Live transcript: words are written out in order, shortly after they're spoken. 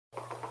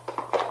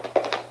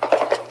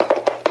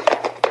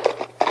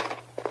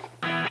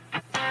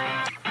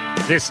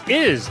This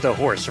is the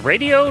Horse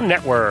Radio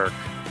Network.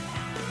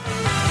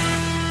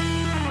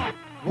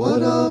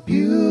 What a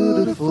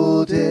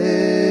beautiful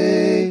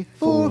day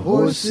for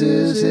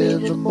horses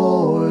in the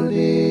morning.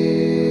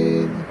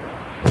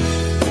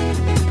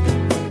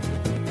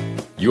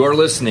 You are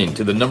listening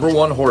to the number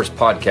one horse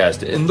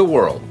podcast in the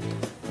world.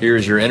 Here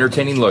is your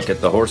entertaining look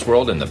at the horse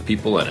world and the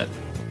people in it.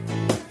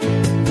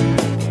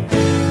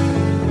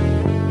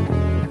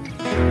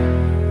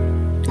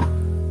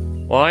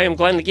 Well, I am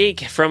Glenn the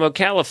Geek from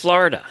Ocala,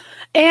 Florida.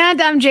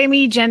 And I'm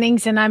Jamie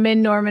Jennings, and I'm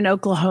in Norman,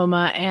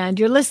 Oklahoma. And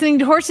you're listening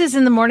to Horses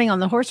in the Morning on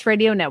the Horse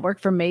Radio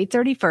Network for May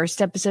 31st,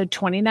 episode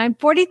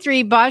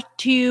 2943, brought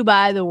to you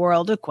by the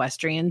World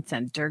Equestrian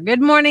Center. Good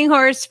morning,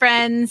 horse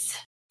friends.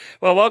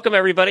 Well, welcome,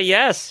 everybody.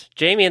 Yes,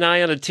 Jamie and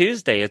I on a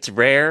Tuesday. It's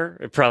rare.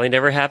 It probably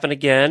never happen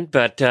again,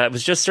 but it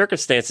was just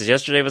circumstances.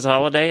 Yesterday was a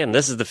holiday, and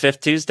this is the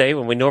fifth Tuesday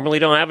when we normally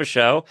don't have a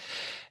show.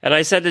 And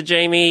I said to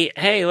Jamie,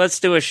 hey, let's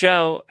do a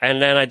show.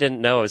 And then I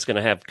didn't know I was going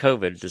to have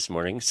COVID this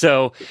morning.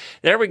 So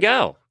there we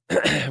go.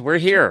 We're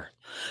here.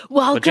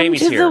 Welcome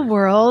to the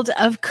world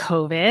of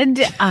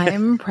COVID.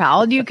 I'm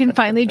proud you can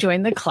finally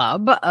join the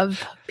club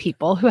of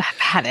people who have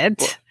had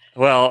it.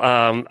 Well,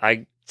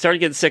 I started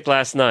getting sick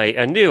last night.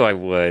 I knew I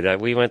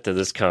would. We went to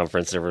this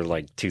conference. There were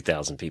like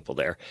 2,000 people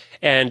there.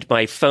 And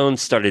my phone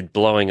started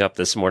blowing up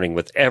this morning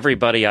with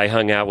everybody I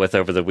hung out with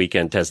over the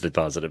weekend tested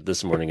positive.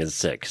 This morning is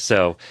sick.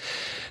 So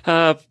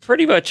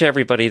pretty much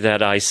everybody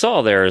that I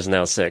saw there is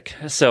now sick.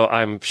 So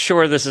I'm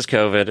sure this is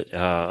COVID.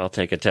 I'll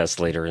take a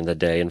test later in the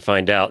day and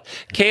find out.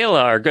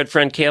 Kayla, our good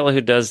friend Kayla, who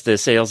does the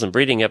sales and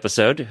breeding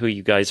episode, who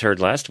you guys heard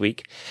last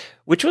week,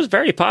 which was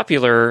very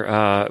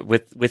popular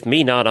with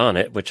me not on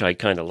it, which I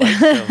kind of like.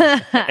 So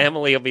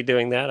Emily will be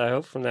doing that, I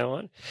hope, from now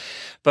on.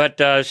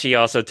 But she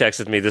also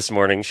texted me this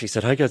morning. She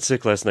said, I got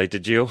sick last night.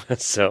 Did you?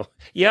 So,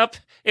 yep,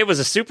 it was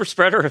a super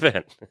spreader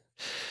event.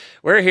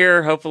 We're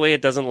here. Hopefully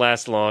it doesn't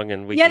last long.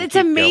 And Yet it's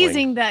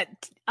amazing that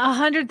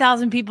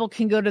 100,000 people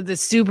can go to the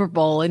Super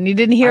Bowl and you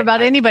didn't hear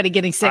about anybody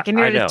getting sick and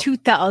you're at a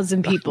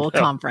 2,000 people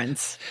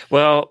conference.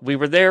 Well, we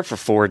were there for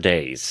 4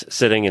 days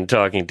sitting and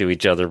talking to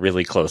each other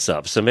really close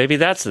up. So maybe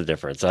that's the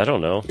difference. I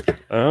don't know.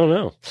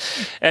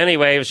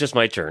 Anyway, it was just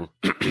my turn.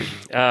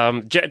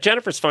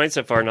 Jennifer's fine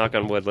so far, knock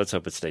on wood. Let's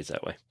hope it stays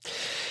that way.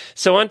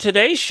 So on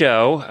today's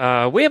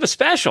show, we have a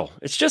special.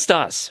 It's just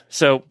us.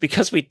 So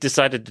because we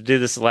decided to do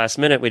this the last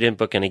minute, we didn't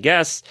book any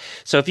guests.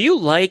 So if you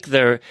like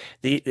the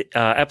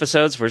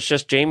episodes where it's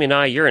just Jamie and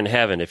I, you're in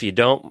heaven. If you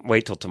don't,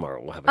 wait till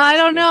tomorrow. We'll have I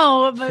don't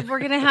know, but we're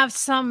going to have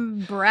some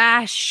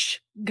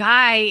brash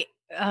guy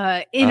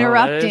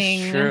interrupting.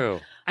 That is true.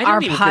 I our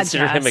don't even podcast.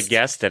 consider him a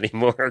guest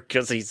anymore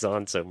because he's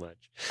on so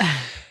much.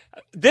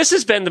 This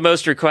has been the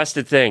most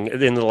requested thing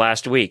in the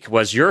last week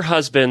was your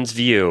husband's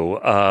view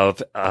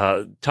of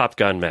Top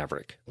Gun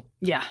Maverick.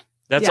 Yeah.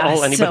 That's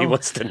all anybody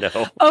wants to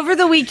know. Over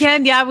the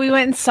weekend, we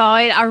went and saw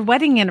it. Our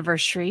wedding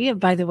anniversary,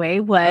 by the way,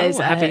 was...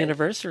 Oh, happy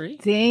anniversary.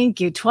 Thank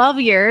you.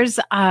 12 years.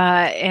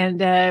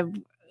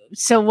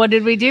 So what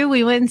did we do?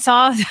 We went and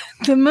saw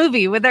the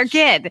movie with our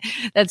kid.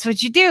 That's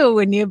what you do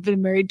when you've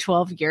been married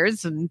 12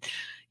 years. And,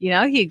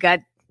 you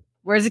got...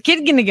 Where's the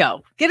kid going to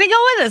go? Gonna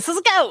go with us.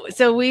 Let's go.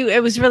 So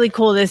it was really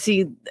cool to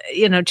see,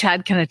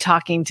 Chad kind of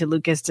talking to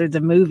Lucas through the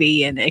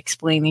movie and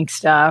explaining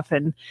stuff.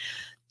 And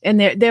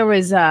there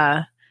was,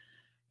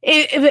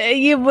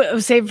 you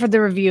save for the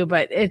review,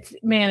 but it's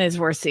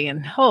worth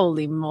seeing.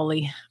 Holy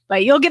moly.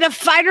 But you'll get a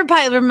fighter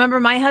pilot. Remember,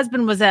 my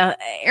husband was a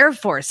Air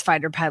Force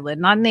fighter pilot,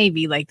 not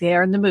Navy like they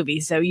are in the movie.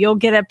 So you'll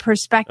get a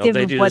perspective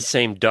they of do what the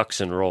same ducks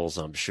and rolls,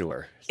 I'm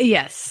sure.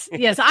 Yes.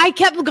 I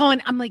kept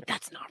going. I'm like,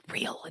 that's not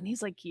real. And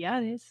he's like,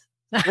 yeah, it is.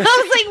 I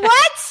was like,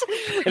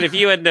 what? And if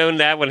you had known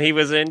that when he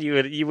was in,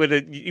 you would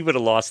have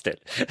lost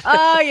it.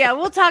 Oh yeah,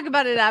 we'll talk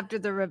about it after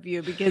the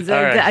review because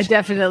I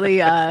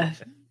definitely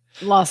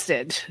lost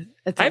it.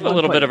 I have a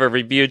little bit of a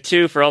review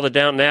too for all the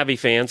Downton Abbey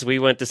fans. We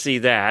went to see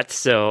that,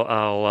 so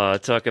I'll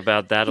talk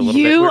about that a little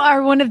bit. You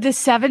are one of the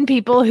 7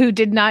 people who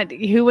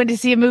went to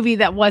see a movie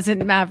that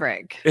wasn't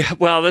Maverick.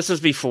 Well, this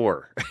was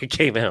before it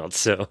came out,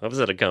 so I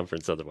was at a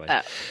conference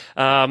otherwise.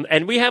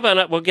 And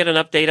we'll get an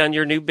update on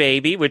your new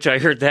baby, which I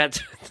heard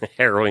that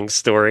harrowing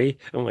story.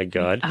 Oh my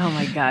God.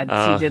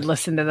 You did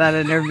listen to that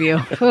interview.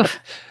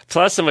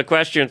 Plus some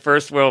equestrian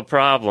first world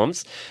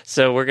problems.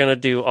 So we're going to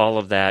do all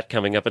of that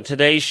coming up in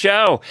today's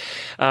show.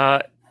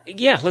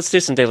 Let's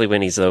do some daily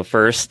winnies though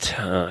first.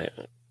 Find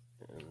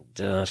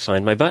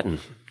my button.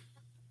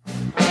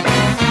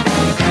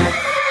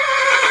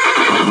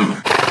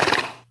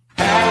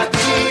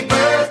 Happy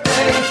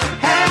birthday,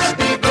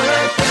 happy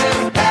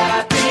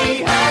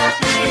birthday,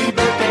 happy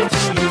birthday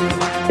to you.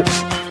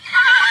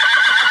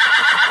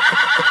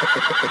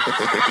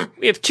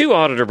 We have 2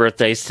 auditor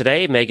birthdays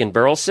today, Megan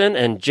Burleson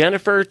and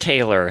Jennifer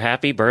Taylor.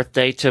 Happy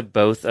birthday to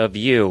both of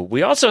you.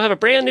 We also have a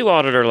brand new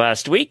auditor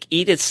last week,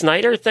 Edith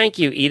Snyder. Thank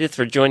you, Edith,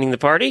 for joining the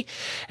party.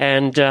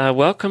 And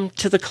welcome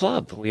to the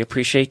club. We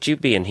appreciate you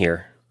being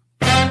here.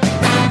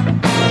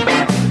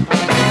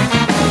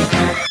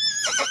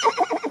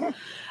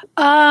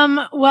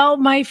 Well,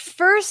 my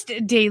first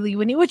Daily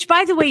Winnie, which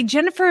by the way,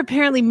 Jennifer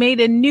apparently made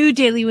a new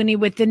Daily Winnie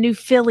with the new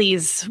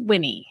Phillies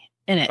Winnie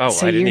in it. Oh,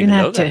 so I didn't you're even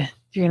gonna know have to that.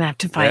 you're gonna have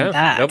to find Yeah,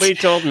 that. nobody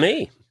told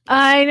me.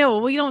 I know.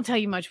 Well, we don't tell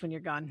you much when you're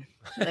gone.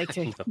 I like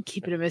to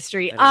keep it a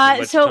mystery. I don't have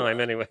much So time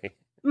anyway.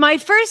 my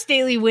first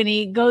Daily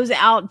Winnie goes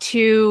out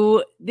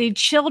to the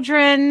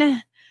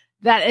children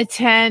that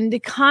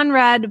attend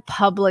Conrad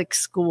Public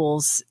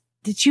Schools.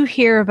 Did you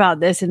hear about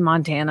this in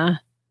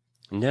Montana?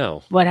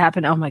 No. What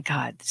happened? Oh my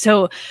God.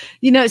 So,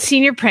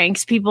 senior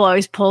pranks, kids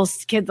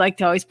like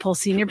to always pull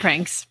senior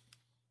pranks.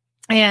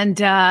 And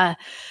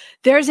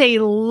there's a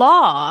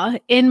law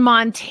in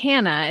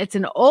Montana. It's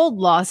an old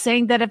law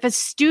saying that if a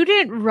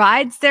student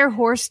rides their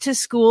horse to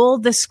school,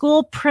 the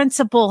school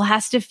principal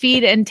has to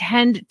feed and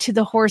tend to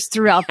the horse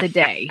throughout the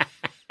day.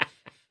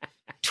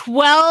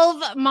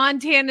 12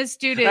 Montana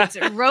students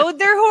rode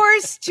their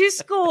horse to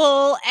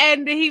school,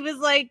 and he was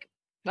like,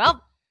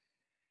 well,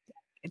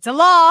 it's a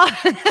law.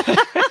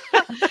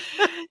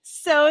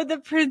 So the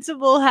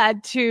principal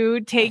had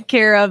to take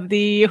care of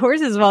the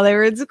horses while they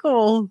were in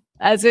school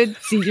as a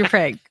senior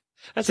prank.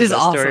 That's This the is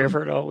best story awesome. I've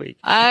heard all week.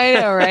 I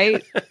know,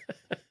 right?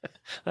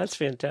 That's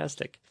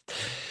fantastic.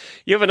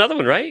 You have another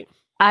one, right?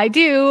 I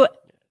do.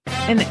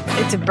 And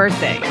it's a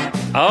birthday.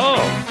 Oh,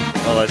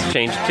 well, let's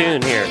change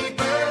tune here.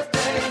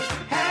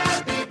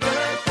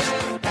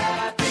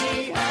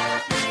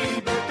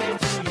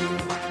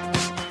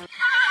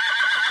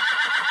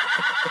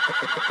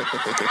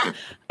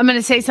 I'm going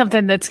to say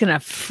something that's going to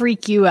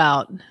freak you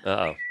out.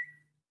 Uh-oh.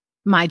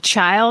 My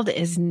child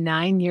is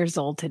 9 years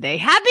old today.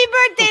 Happy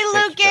birthday, Oh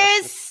my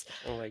Lucas!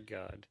 Oh, my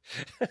God.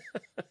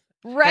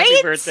 Right?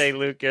 Happy birthday,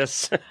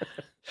 Lucas.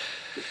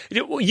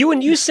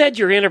 When you said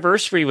your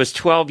anniversary was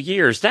 12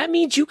 years, that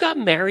means you got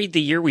married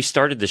the year we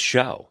started the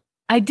show.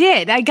 I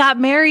did. I got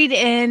married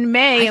in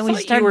May, and we thought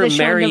you started were the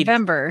show in married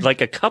November.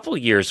 like a couple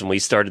years when we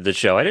started the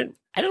show. I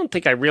don't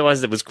think I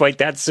realized it was quite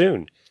that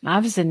soon. I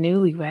was a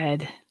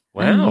newlywed.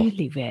 Wow. A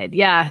newlywed.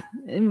 Yeah.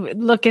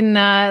 Looking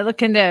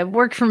to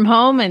work from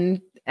home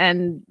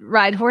and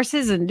ride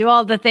horses and do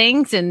all the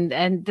things.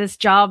 And this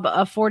job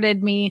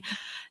afforded me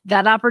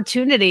that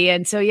opportunity.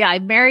 And so, yeah, I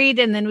married,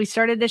 and then we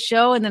started the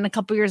show. And then a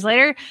couple years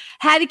later,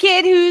 had a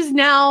kid who's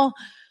now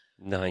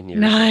 9 years.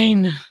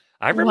 9.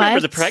 I remember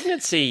What? the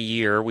pregnancy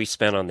year we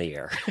spent on the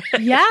air.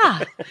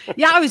 Yeah.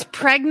 Yeah. I was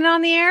pregnant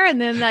on the air,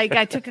 and then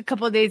I took a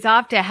couple of days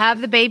off to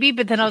have the baby,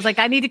 but then I was like,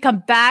 I need to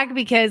come back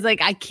because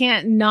I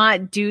can't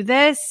not do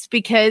this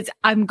because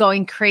I'm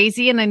going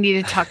crazy and I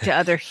need to talk to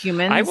other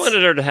humans. I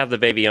wanted her to have the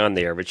baby on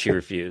the air, but she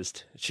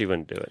refused. She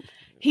wouldn't do it.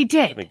 He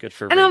did. I mean, good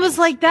for And I was ratings.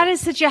 like, that is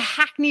such a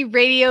Hackney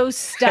radio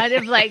stunt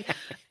of ah!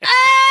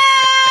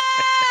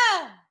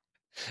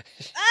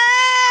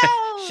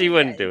 Oh! She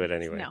wouldn't do it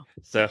anyway. No.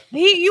 So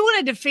You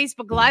wanted to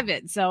Facebook Live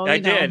it, so I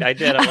did. I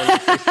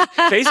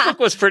Facebook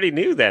was pretty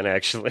new then,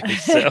 actually.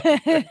 So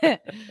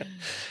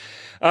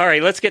all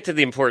right, let's get to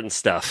the important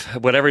stuff.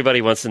 What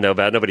everybody wants to know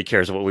about. Nobody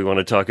cares what we want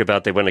to talk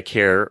about. They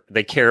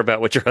care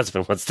about what your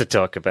husband wants to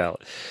talk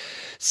about.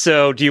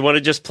 So do you want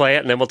to just play it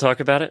and then we'll talk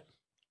about it?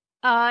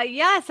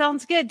 Yeah,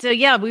 sounds good. So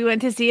yeah, we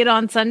went to see it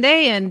on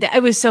Sunday, and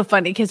it was so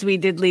funny because we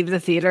did leave the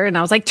theater, and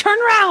I was like, "Turn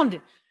around."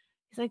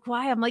 He's like,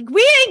 "Why?" I'm like,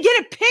 "We didn't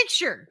get a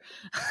picture."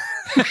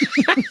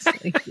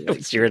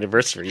 It's your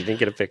anniversary. You didn't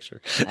get a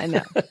picture. I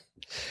know.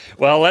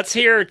 Well, let's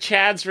hear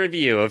Chad's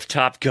review of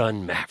Top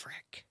Gun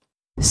Maverick.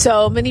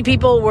 So many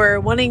people were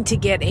wanting to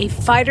get a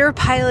fighter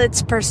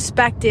pilot's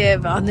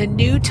perspective on the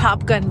new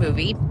Top Gun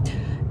movie.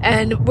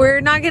 And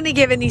we're not going to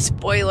give any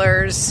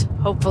spoilers.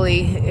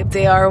 Hopefully, if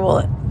they are,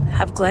 we'll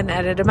have Glenn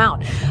edit them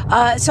out.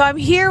 So I'm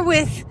here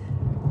with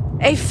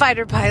a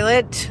fighter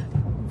pilot,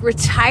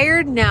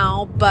 retired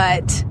now,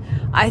 but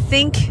I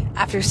think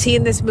after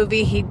seeing this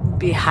movie, he'd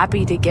be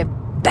happy to get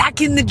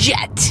back in the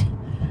jet.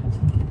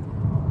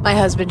 My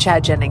husband,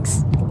 Chad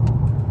Jennings.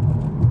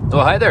 Oh,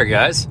 hi there,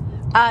 guys.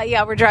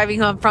 Yeah, we're driving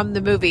home from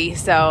the movie,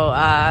 so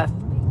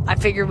I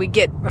figured we'd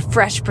get a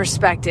fresh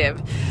perspective.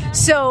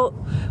 So,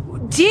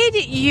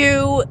 did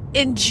you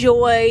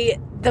enjoy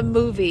the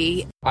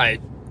movie? I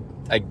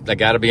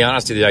got to be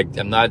honest with you.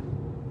 I'm not.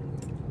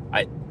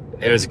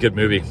 It was a good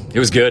movie. It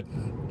was good.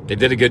 They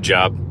did a good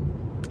job.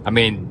 I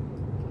mean,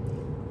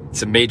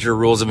 some major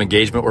rules of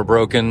engagement were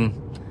broken.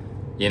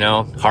 You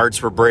know,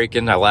 hearts were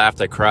breaking. I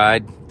laughed. I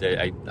cried.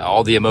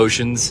 All the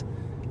emotions.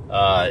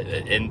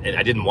 And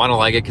I didn't want to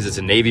like it because it's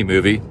a Navy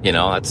movie. You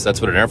know,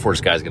 that's what an Air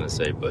Force guy's going to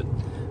say. But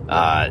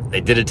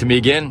they did it to me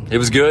again. It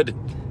was good.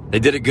 They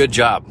did a good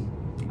job.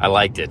 I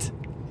liked it.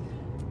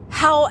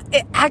 How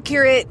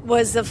accurate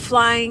was the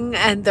flying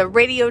and the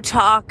radio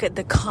talk,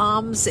 the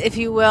comms, if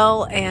you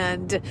will,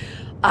 and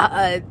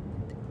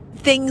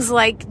things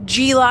like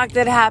G-Lock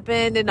that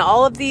happened and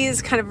all of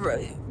these kind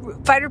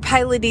of fighter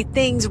piloty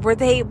things, were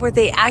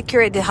they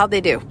accurate to how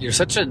they do? You're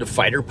such a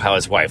fighter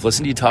pilot's wife.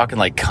 Listen to you talking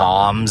like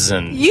comms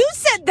and... You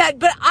said that,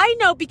 but I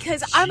know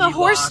because I'm a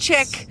horse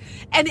G-Locks. chick,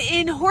 and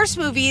in horse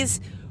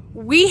movies,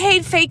 we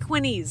hate fake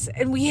Winnies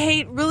and we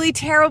hate really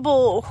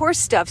terrible horse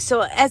stuff.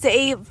 So as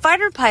a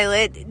fighter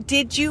pilot,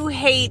 did you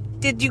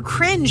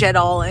cringe at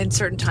all in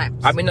certain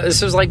times? I mean,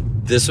 this was like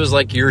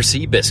your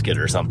Seabiscuit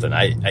or something.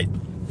 But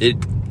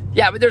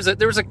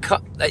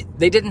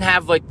they didn't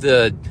have like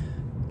the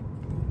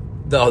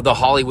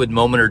Hollywood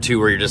moment or two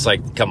where you're just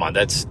like, come on,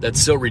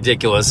 that's so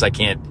ridiculous. I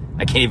can't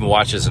even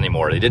watch this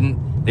anymore. They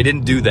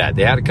didn't do that.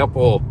 They had a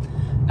couple.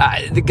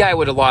 The guy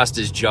would have lost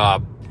his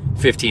job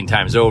 15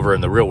 times over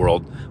in the real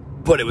world,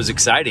 but it was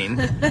exciting.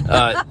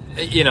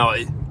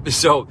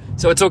 So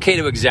it's okay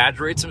to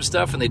exaggerate some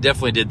stuff, and they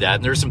definitely did that.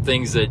 And there's some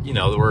things that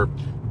that were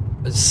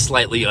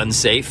slightly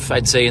unsafe,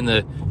 I'd say, in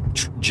the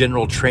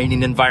general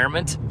training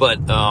environment.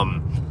 But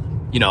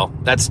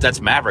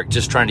that's Maverick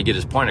just trying to get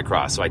his point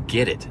across. So I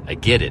get it.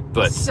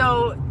 But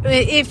so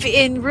if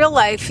in real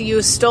life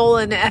you stole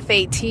an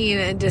F-18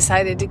 and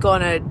decided to go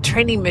on a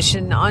training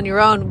mission on your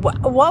own,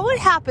 what would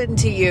happen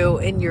to you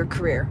in your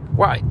career?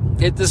 Why?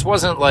 This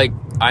wasn't like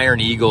Iron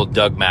Eagle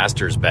Doug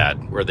Masters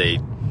bad, where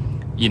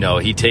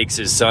he takes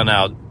his son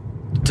out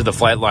to the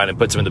flight line and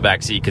puts him in the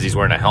back seat because he's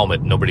wearing a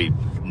helmet. Nobody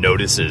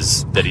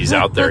notices that he's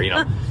out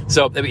there,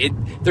 So I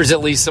mean, there's at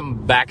least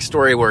some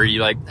backstory where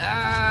you're like,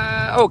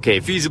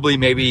 okay, feasibly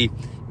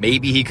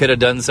maybe he could have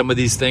done some of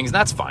these things. And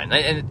that's fine,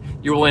 and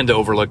you're willing to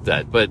overlook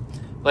that. But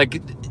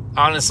like,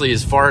 honestly,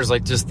 as far as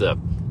like just the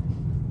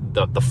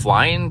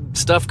flying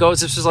stuff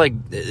goes,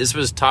 this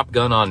was Top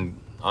Gun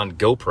on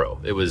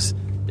GoPro. It was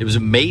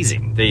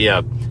amazing.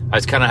 I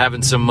was kind of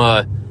having some.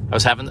 I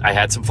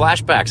had some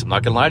flashbacks. I'm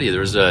not gonna lie to you. There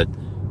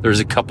was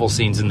a couple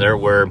scenes in there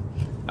where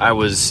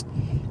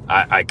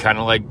I kind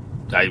of like,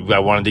 I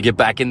wanted to get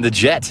back in the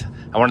jet.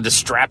 I wanted to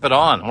strap it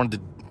on. I wanted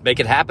to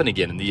make it happen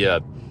again. And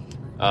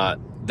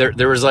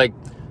there was a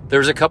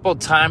couple of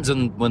times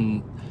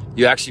when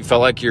you actually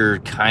felt like you're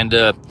kind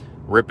of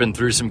ripping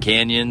through some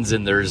canyons,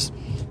 and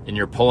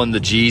you're pulling the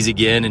G's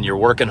again, and you're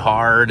working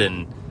hard,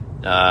 and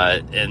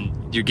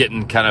you're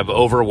getting kind of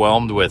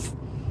overwhelmed with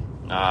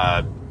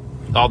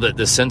all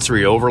the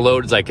sensory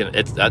overload. It's like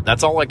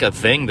that's all like a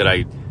thing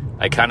that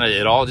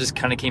it all just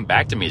kind of came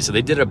back to me. So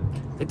they did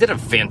a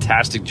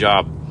fantastic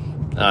job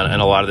in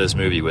a lot of this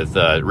movie with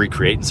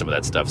recreating some of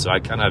that stuff. So I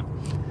kind of,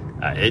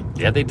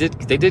 they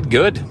did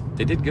good.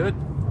 They did good.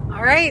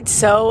 All right.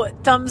 So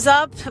thumbs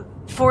up,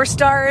 4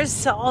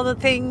 stars, all the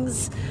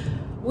things.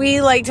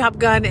 We like Top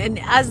Gun. And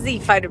as the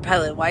fighter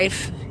pilot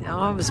wife,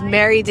 I was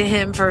married to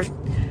him for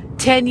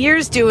 10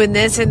 years doing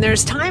this, and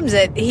there's times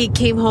that he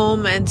came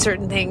home and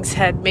certain things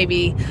had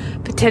maybe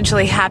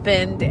potentially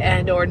happened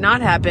and or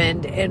not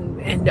happened,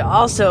 and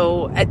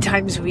also at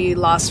times we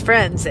lost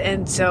friends.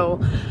 And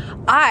so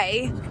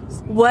I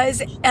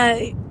was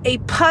a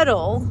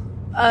puddle,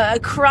 a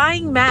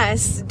crying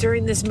mess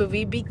during this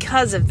movie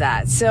because of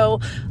that.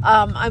 So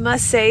I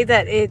must say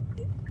that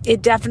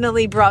it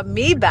definitely brought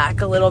me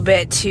back a little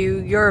bit to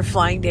your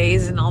flying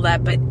days and all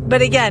that.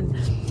 But again,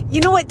 you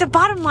know what? The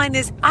bottom line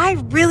is I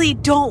really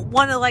don't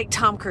want to like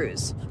Tom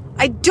Cruise.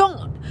 I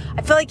don't.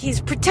 I feel like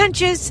he's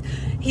pretentious.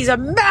 He's a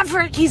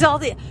maverick. He's all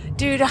the...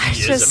 Dude, I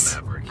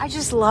just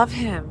love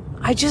him.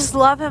 I just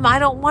love him. I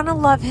don't want to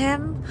love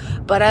him,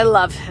 but I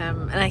love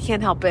him. And I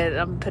can't help it.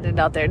 I'm putting it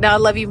out there. Now I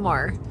love you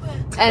more.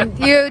 And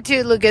you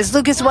too, Lucas.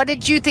 Lucas, what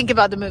did you think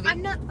about the movie?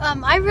 I'm not.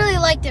 I really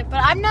liked it, but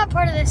I'm not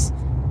part of this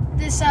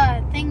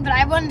thing. But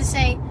I wanted to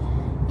say,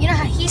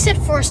 how he said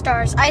 4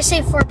 stars. I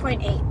say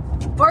 4.8.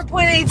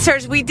 4.8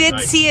 stars. We did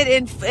Nice. see it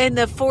in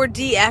the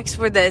 4DX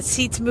where the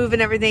seats move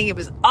and everything. It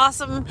was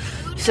awesome.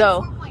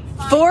 So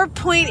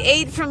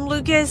 4.8 from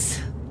Lucas.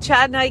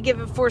 Chad and I give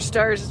it 4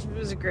 stars. It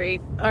was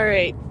great. All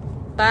right.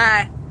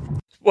 Bye.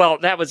 Well,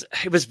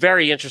 it was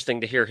very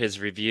interesting to hear his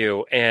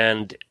review.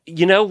 And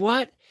you know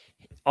what?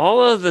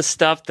 All of the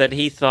stuff that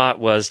he thought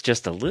was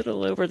just a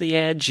little over the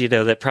edge,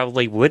 that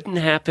probably wouldn't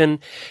happen,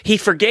 he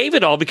forgave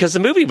it all because the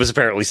movie was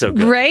apparently so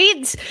good.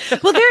 Right?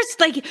 Well,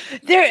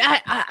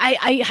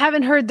 I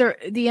haven't heard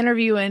the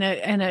interview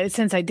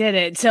since I did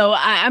it. So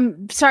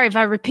I'm sorry if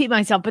I repeat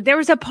myself, but there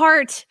was a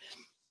part,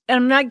 and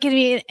I'm not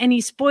giving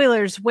any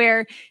spoilers,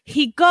 where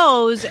he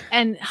goes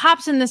and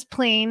hops in this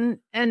plane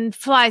and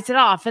flies it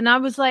off. And I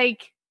was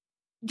like,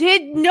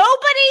 did nobody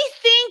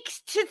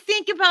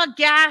think about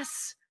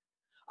gas?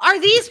 Are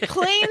these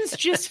planes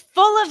just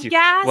full of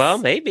gas? Well,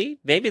 maybe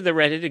they're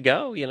ready to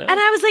go, And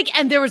I was like,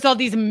 and there was all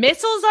these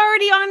missiles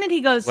already on it.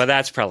 He goes, well,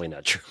 that's probably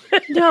not true.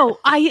 no,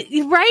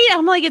 right?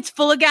 I'm like, it's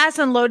full of gas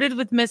and loaded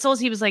with missiles.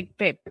 He was like,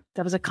 babe,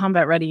 that was a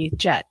combat ready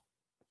jet.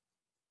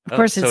 Of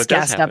course, so it's it does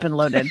gassed up happen. and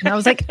loaded. And I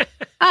was like,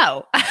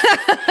 oh,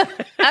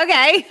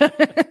 okay.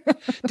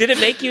 Did it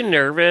make you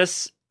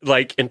nervous?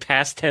 Like in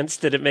past tense,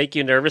 did it make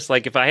you nervous?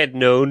 Like if I had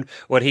known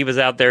what he was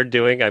out there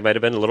doing, I might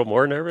have been a little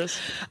more nervous.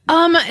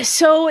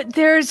 So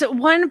there's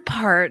one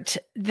part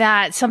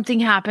that something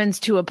happens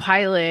to a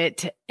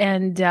pilot,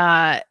 and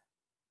that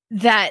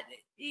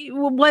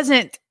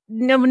wasn't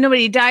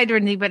nobody died or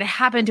anything, but it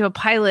happened to a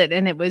pilot,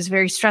 and it was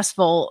very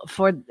stressful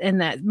in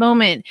that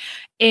moment.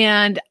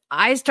 And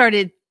I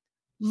started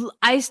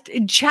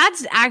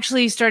Chad's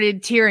actually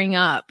started tearing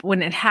up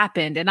when it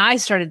happened, and I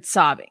started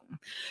sobbing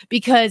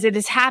because it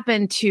has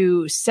happened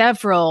to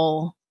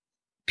several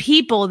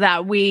people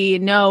that we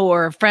know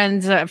or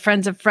friends of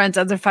friends,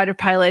 other fighter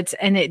pilots,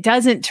 and it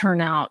doesn't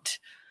turn out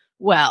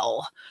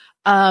well.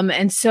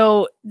 And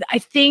so I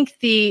think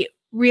the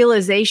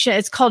realization,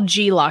 it's called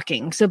G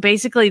locking. So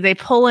basically they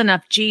pull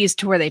enough G's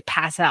to where they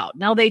pass out.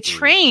 Now they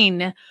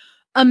train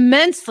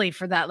immensely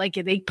for that. Like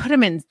they put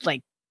them in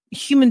like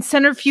human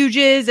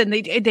centrifuges, and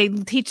they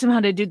teach them how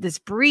to do this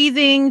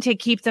breathing to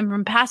keep them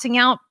from passing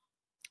out.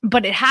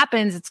 But it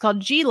happens. It's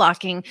called G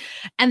locking,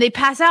 and they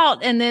pass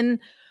out, and then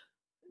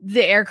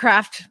the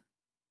aircraft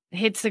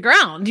hits the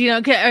ground.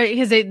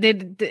 Because they're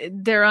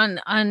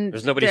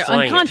There's nobody they're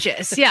flying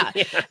unconscious. it. Yeah.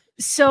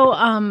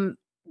 So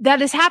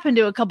that has happened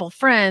to a couple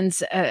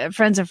friends of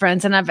friends,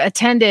 and I've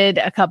attended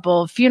a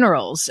couple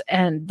funerals.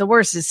 And the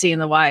worst is seeing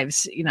the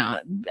wives,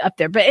 up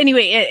there. But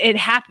anyway, it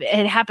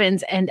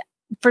happens, and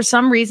for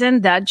some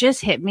reason that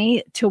just hit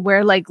me to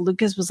where like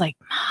Lucas was like,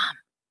 "Mom,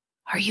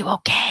 are you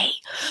okay?"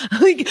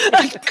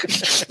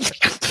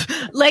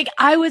 like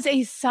I was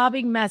a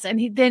sobbing mess.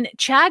 And then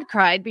Chad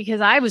cried because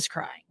I was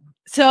crying.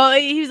 So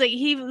he was like,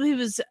 he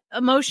was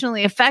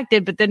emotionally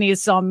affected, but then he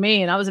saw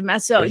me and I was a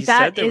mess. So Well, he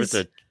said there was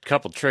a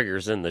couple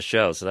triggers in the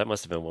show, so that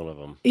must have been one of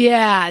them.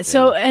 Yeah.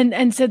 So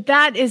and so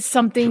that is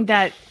something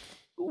that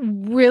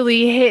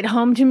really hit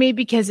home to me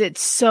because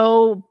it's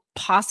so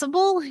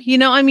possible.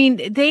 I mean,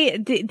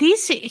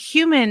 these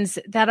humans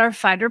that are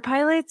fighter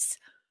pilots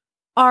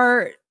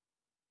are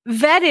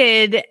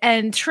vetted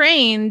and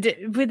trained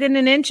within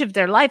an inch of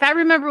their life. I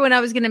remember when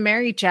I was going to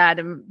marry Chad,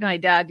 and my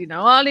dad,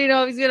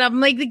 I'm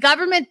like, the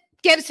government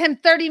gives him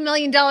 $30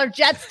 million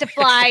jets to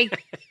fly.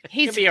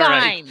 He's He'll be all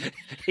fine. right.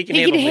 He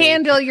can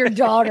handle your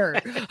daughter.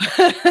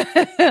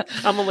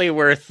 I'm only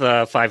worth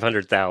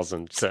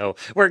 500,000, so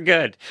we're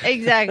good.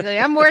 Exactly.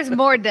 I'm worth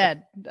more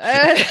dead.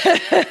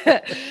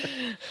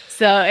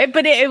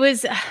 It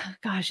was,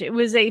 gosh, it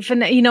was a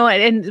fun,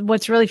 and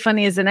what's really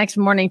funny is the next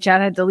morning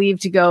Chad had to leave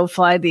to go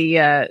fly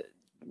his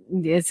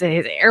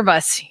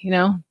Airbus,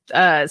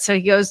 so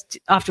he goes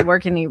off to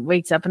work and he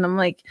wakes up and I'm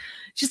like,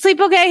 "Did you sleep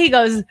okay?" He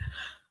goes,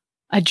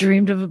 "I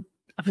dreamed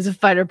I was a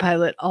fighter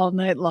pilot all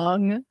night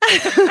long."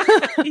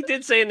 He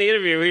did say in the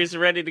interview he was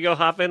ready to go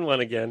hop in one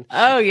again.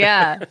 Oh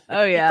yeah.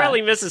 He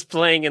probably misses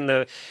playing in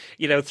the,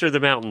 through the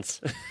mountains.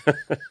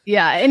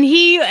 Yeah, and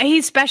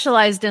he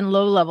specialized in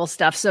low level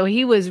stuff, so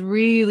he was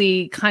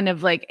really kind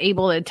of like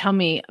able to tell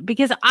me,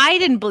 because I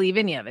didn't believe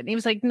any of it. And he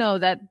was like, "No,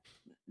 that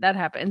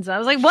happens." And I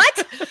was like,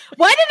 "What?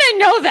 Why did I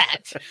know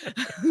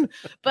that?"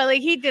 But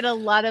like he did a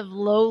lot of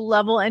low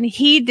level, and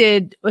he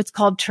did what's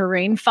called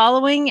terrain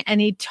following, and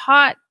he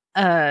taught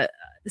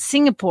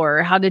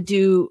Singapore how to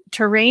do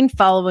terrain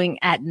following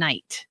at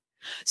night.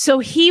 So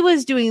he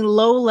was doing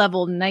low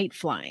level night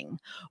flying,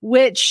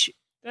 which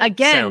That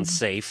again sounds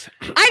safe.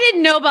 I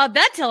didn't know about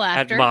that till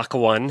after. At Mach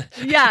 1.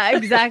 Yeah,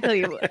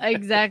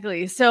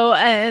 exactly. So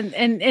and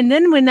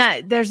then when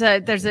there's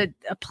a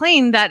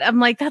plane that I'm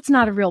like, "That's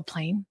not a real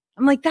plane."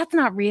 I'm like, "That's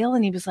not real."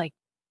 And he was like,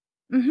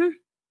 "Mm-hmm."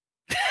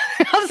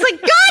 I was like,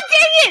 "God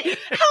dang it!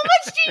 How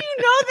much do you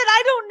know that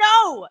I don't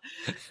know?"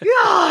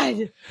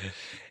 God.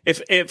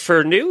 If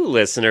for new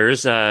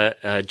listeners,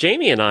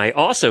 Jamie and I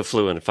also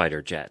flew in a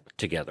fighter jet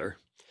together.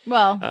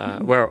 Well,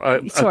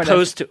 sort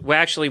opposed to, well,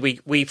 actually,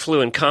 we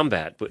flew in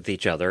combat with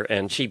each other,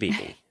 and she beat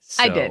me.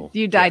 I So, did.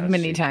 You died yeah,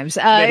 many times.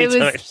 many It was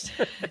times.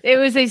 it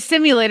was a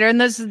simulator,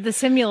 and those are the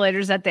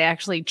simulators that they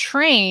actually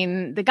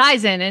train the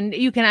guys in, and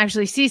you can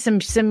actually see some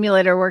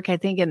simulator work, I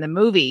think, in the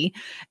movie.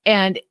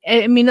 And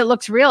I mean, it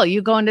looks real.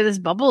 You go into this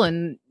bubble,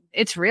 and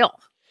it's real.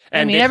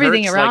 And I mean, it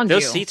everything hurts, around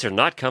those you. seats are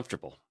not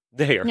comfortable.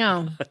 They are.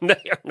 No. They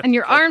are not And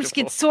your arms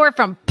comfortable. get sore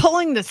from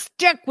pulling the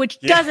stick, which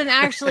doesn't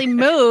actually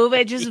move.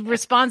 It just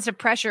responds to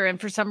pressure. And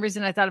for some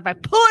reason, I thought if I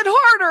pull it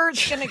harder,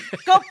 it's going to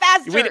go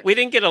faster. We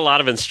didn't get a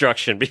lot of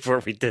instruction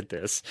before we did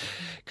this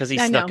because he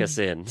I snuck know. us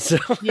in. So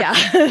Yeah.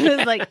 It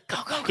was like, go.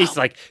 he's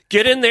like,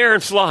 "Get in there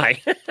and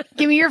fly."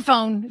 Give me your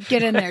phone.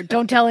 Get in there.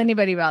 Don't tell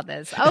anybody about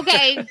this.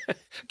 Okay.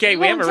 Okay,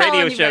 we have a Won't tell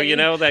radio show,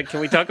 anybody. that can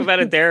we talk about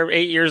it there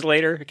 8 years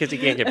later? Because he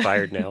can't get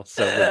fired now.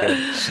 So we're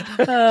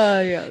good.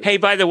 Yeah. Hey,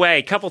 by the way,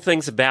 a couple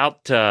things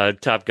about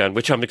Top Gun,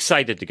 which I'm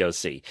excited to go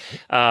see.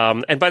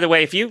 And by the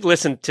way, if you've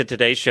listened to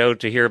today's show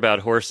to hear about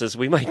horses,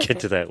 we might get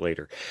to that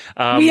later.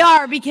 We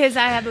are, because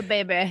I have a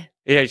baby.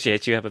 Yes,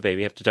 you have a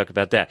baby. You have to talk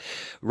about that.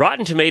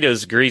 Rotten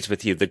Tomatoes agrees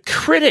with you. The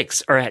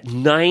critics are at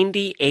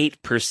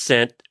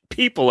 98%.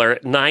 People are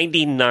at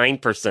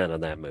 99% on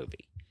that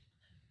movie.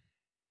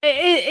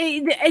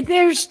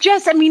 There's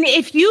just, I mean,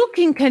 if you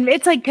can,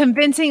 it's like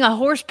convincing a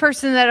horse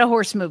person that a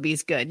horse movie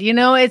is good.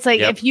 It's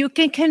like Yep. if you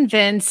can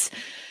convince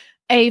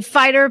a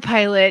fighter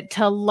pilot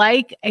to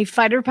like a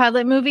fighter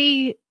pilot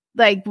movie,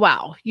 like,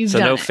 wow, you've So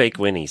done no it. fake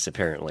Winnies,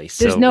 apparently.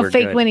 There's So no we're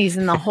fake good. Winnies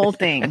in the whole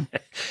thing.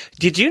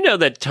 Did you know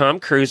that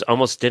Tom Cruise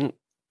didn't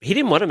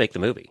want to make the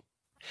movie?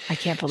 I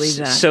can't believe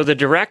that. So the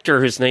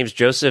director, whose name's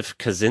Joseph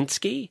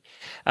Kosinski,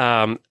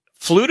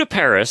 flew to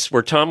Paris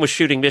where Tom was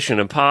shooting Mission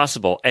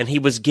Impossible, and he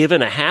was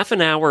given a half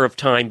an hour of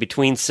time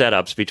between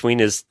setups, between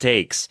his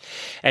takes.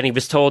 And he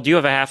was told, you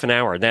have a half an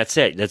hour, and that's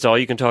it. That's all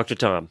you can talk to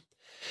Tom.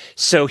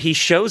 So he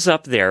shows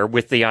up there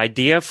with the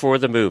idea for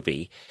the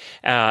movie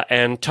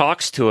and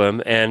talks to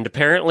him. And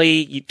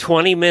apparently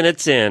 20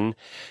 minutes in,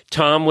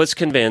 Tom was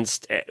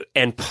convinced.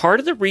 And part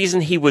of the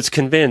reason he was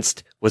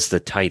convinced was the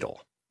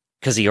title,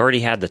 because he already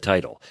had the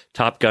title,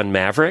 Top Gun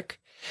Maverick.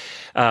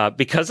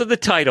 Because of the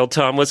title,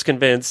 Tom was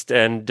convinced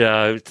and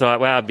thought,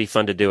 wow, it'd be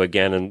fun to do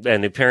again.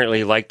 And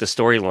apparently liked the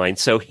storyline.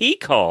 So he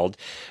called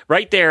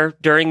right there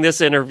during this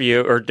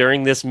interview or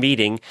during this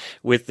meeting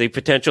with the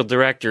potential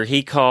director.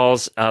 He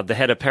calls the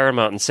head of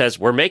Paramount and says,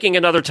 we're making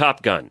another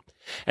Top Gun.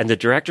 And the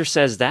director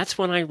says, that's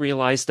when I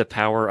realized the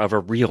power of a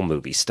real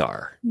movie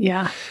star.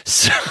 Yeah.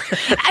 So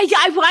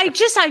I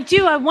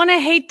want to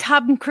hate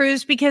Tom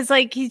Cruise because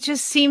like he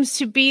just seems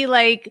to be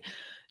like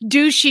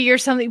douchey or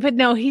something, but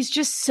no, he's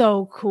just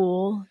so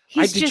cool.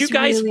 He's did just you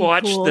guys really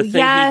watch cool. the thing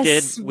Yes,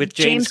 he did with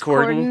James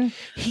Corden?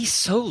 He's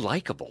so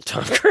likable,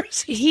 Tom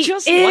Cruise. He's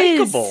just is.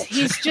 likable.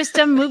 He's just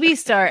a movie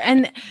star.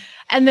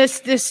 And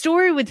this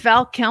story with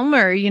Val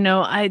Kilmer, you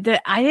know, I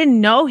didn't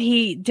know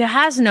he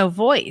has no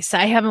voice.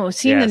 I haven't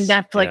seen the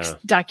Netflix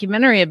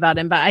documentary about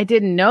him, but I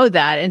didn't know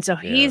that. And so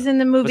he's in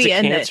the movie. Was it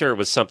and cancer? It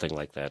was something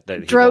like that.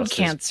 Throat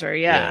cancer,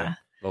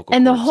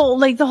 and the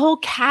whole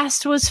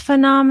cast was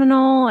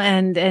phenomenal.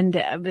 And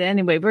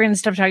anyway, we're going to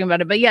stop talking about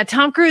it. But yeah,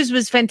 Tom Cruise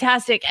was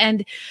fantastic.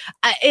 And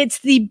it's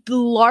the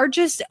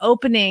largest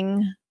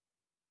opening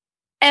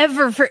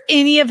ever for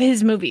any of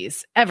his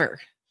movies, ever.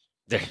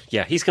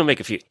 Yeah, he's going to make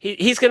a few.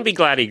 He's going to be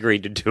glad he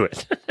agreed to do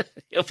it.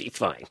 He'll be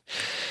fine.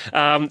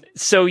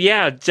 So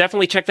yeah,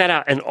 definitely check that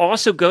out. And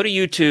also go to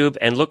YouTube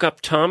and look up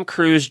Tom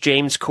Cruise,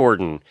 James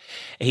Corden.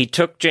 He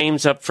took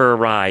James up for a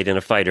ride in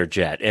a fighter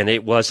jet, and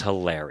it was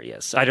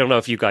hilarious. I don't know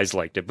if you guys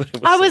liked it, but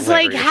it was I was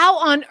hilarious. like, how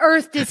on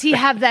earth does he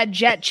have that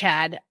jet,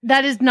 Chad?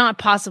 That is not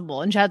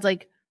possible. And Chad's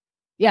like,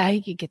 yeah,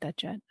 he could get that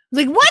jet.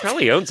 Like, what? He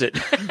probably owns it.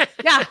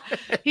 Yeah,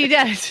 he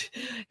does.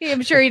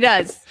 I'm sure he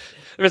does.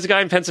 There was a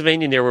guy in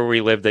Pennsylvania near where we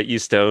lived that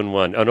used to own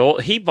one.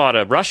 He bought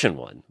a Russian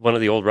one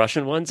of the old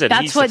Russian ones, and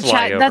that's he used to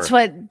fly over.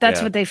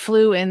 That's what they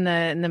flew in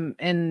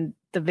the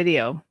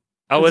video.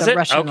 Oh, was it?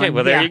 Russian Okay, one.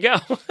 well there you go.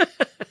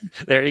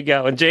 There you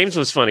go. And James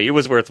was funny. It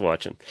was worth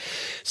watching.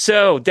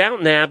 So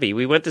Downton Abbey,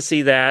 we went to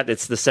see that.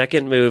 It's the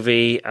second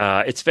movie.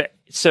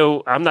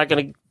 So I'm not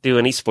going to do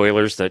any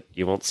spoilers that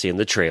you won't see in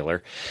the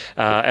trailer,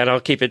 and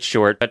I'll keep it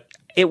short. But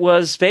it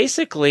was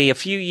basically a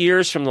few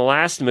years from the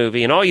last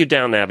movie, and all you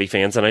Downton Abbey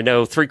fans, and I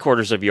know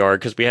 3/4 of you are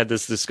because we had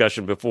this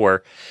discussion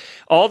before,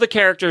 all the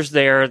characters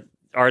there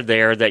are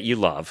there that you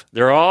love.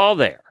 They're all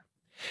there.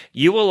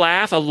 You will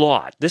laugh a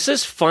lot. This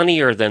is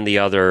funnier than the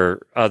other,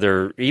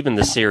 even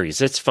the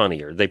series. It's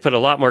funnier. They put a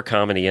lot more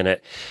comedy in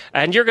it,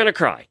 and you're going to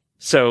cry.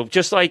 So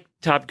just like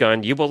Top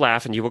Gun, you will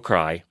laugh and you will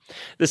cry.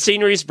 The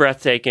scenery is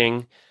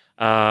breathtaking.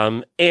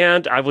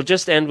 And I will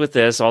just end with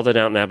this. All the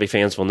Downton Abbey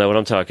fans will know what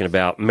I'm talking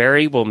about.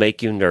 Mary will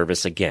make you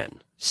nervous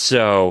again.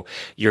 So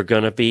you're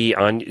going to be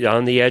on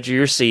the edge of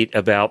your seat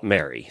about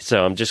Mary.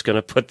 So I'm just going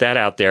to put that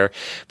out there.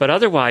 But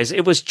otherwise,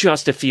 it was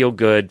just a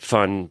feel-good,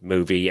 fun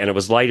movie, and it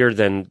was lighter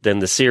than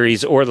the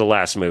series or the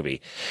last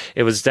movie.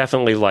 It was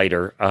definitely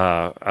lighter,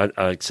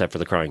 except for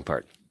the crying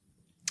part.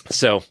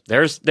 So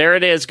there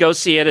it is. Go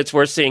see it. It's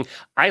worth seeing.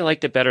 I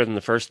liked it better than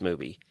the first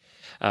movie.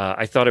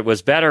 I thought it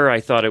was better. I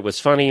thought it was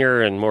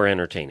funnier and more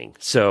entertaining.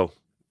 So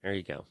there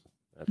you go.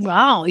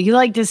 Wow, you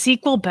like the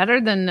sequel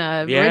better than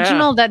the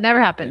original? That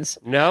never happens.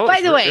 No, by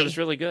the way, it was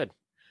really good.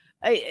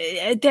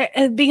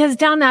 Because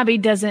Downton Abbey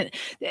doesn't.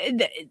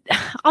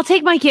 I'll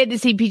take my kid to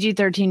see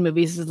PG-13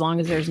 movies as long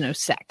as there's no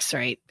sex,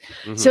 right?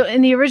 Mm-hmm. So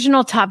in the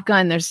original Top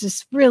Gun, there's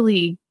this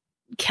really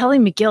Kelly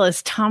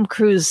McGillis, Tom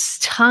Cruise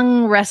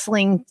tongue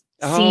wrestling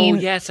scene. Oh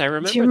yes, I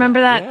remember. Do you remember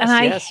that?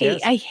 Yes, and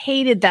I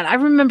hated that. I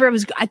remember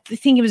I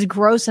think it was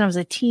gross, and I was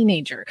a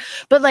teenager.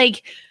 But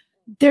like,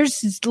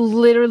 there's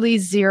literally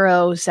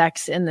zero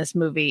sex in this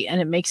movie, and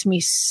it makes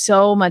me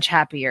so much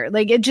happier.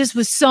 Like, it just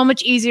was so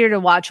much easier to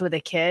watch with a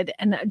kid,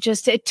 and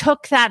it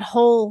took that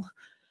whole.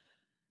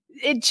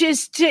 It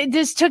just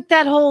took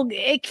that whole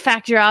ick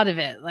factor out of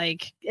it.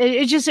 Like,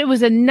 it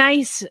was a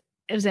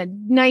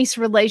nice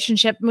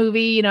relationship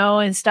movie, you know,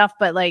 and stuff.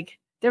 But like,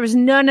 there was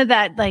none of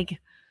that like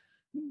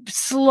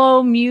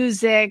slow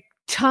music,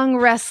 tongue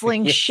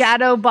wrestling, yes.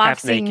 shadow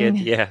boxing,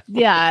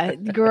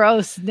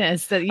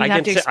 grossness that you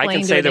have to explain. I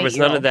can say there was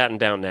none of that in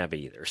Downton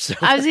Abbey either. So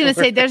I was going to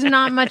say there's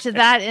not much of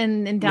that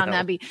in Downton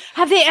Abbey.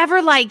 Have they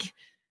ever like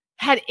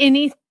had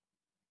any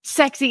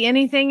sexy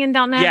anything in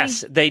Downton Abbey?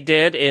 Yes, they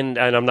did. And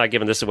I'm not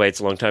giving this away. It's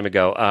a long time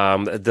ago.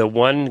 The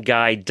one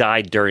guy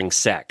died during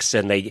sex,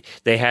 and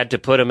they had to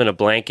put him in a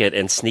blanket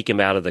and sneak him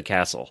out of the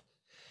castle.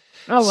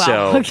 Oh wow!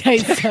 So, okay.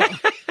 So.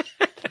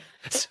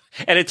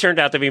 And it turned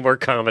out to be more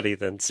comedy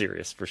than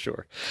serious, for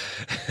sure.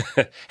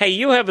 Hey,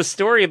 you have a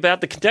story about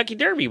the Kentucky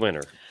Derby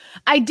winner.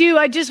 I do.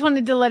 I just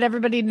wanted to let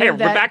everybody know that.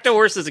 We're back to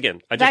horses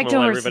again. Back to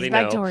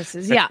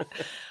horses. Yeah.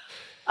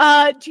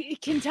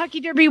 Kentucky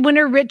Derby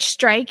winner Rich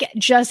Strike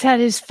just had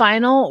his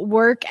final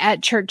work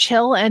at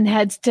Churchill and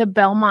heads to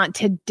Belmont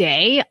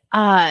today.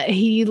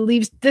 He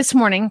leaves this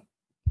morning.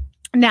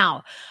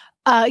 Now,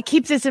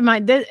 keep this in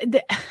mind.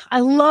 I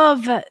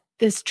love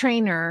this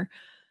trainer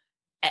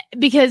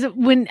because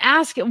when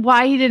asked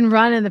why he didn't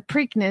run in the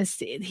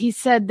Preakness, he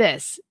said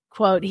this,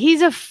 quote,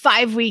 he's a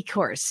 5-week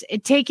horse.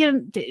 It takes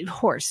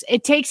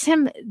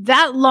him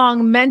that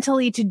long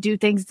mentally to do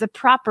things the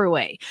proper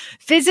way.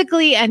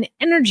 Physically and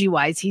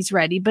energy-wise, he's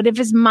ready. But if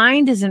his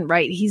mind isn't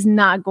right, he's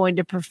not going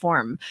to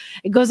perform.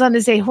 It goes on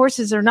to say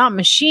horses are not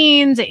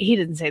machines. He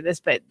didn't say this,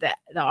 but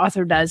the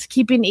author does.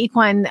 Keeping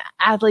equine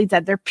athletes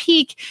at their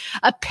peak.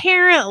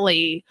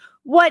 Apparently,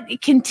 what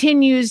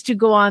continues to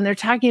go on, they're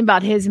talking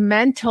about his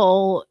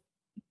mental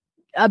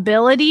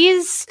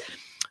abilities.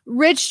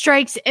 Rich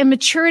Strike's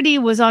immaturity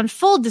was on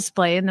full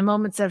display in the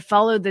moments that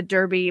followed the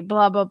Derby,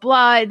 blah, blah,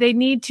 blah. They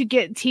need to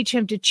teach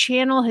him to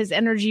channel his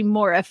energy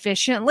more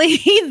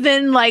efficiently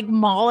than like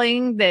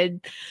mauling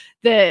the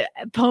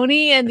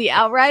pony and the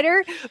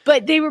outrider.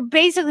 But they were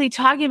basically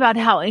talking about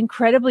how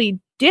incredibly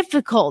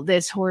difficult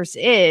this horse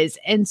is.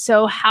 And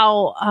so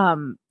how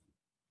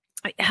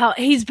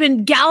he's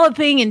been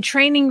galloping and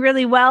training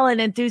really well and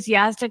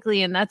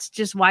enthusiastically. And that's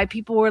just why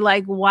people were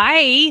like,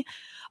 why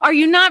are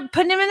you not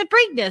putting him in the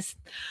Preakness?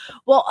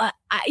 Well,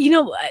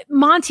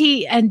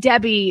 Monty and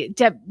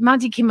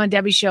Monty came on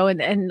Debbie's show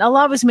and a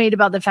lot was made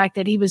about the fact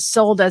that he was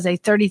sold as a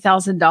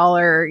 $30,000,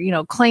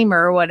 claimer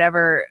or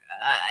whatever,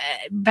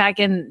 back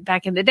in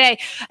the day,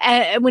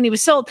 when he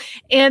was sold.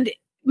 And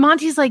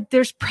Monty's like,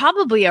 there's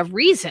probably a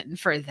reason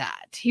for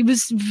that. He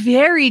was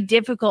potentially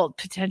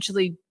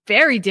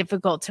very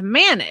difficult to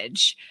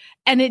manage.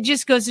 And it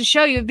just goes to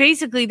show you,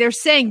 basically, they're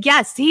saying,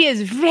 yes, he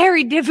is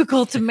very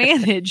difficult to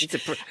manage. It's a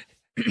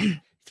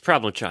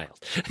problem child.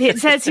 It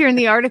says here in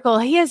the article,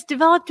 he has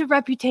developed a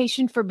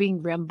reputation for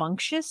being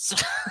rambunctious.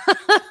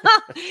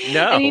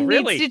 No, and he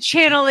really? needs to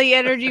channel the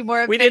energy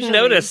more We efficiently. didn't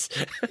notice.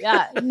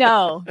 Yeah,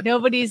 no,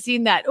 nobody's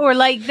seen that. Or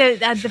like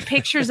the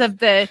pictures of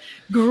the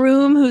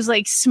groom who's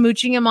like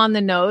smooching him on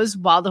the nose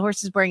while the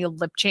horse is wearing a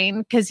lip chain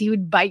because he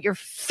would bite your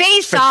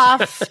face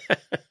off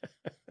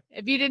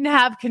if you didn't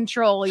have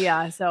control.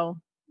 Yeah, so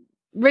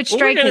Rich Well,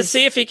 Strike we're going to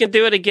see if he can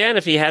do it again,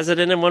 if he has it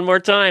in him one more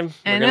time.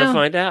 I We're going to know.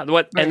 find out.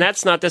 Right. And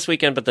that's not this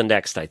weekend, but the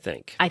next, I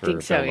think. I think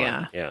for so,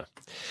 Belmont. Yeah.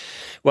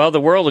 Well, the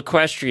World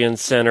Equestrian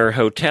Center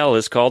Hotel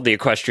is called the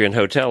Equestrian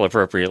Hotel,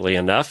 appropriately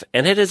enough,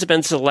 and it has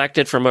been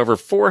selected from over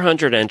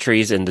 400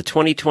 entries in the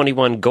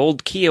 2021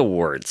 Gold Key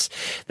Awards.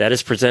 That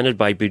is presented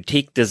by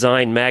Boutique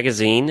Design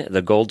Magazine.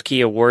 The Gold Key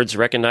Awards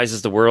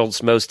recognizes the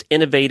world's most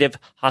innovative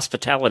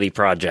hospitality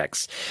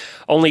projects.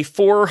 Only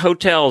 4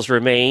 hotels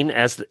remain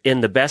as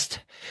in the best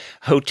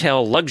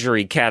hotel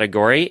luxury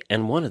category,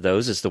 and one of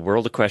those is the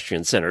World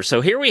Equestrian Center.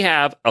 So here we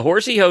have a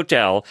horsey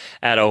hotel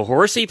at a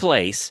horsey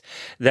place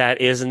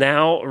that is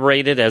now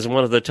rated as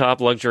one of the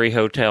top luxury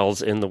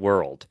hotels in the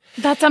world.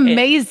 That's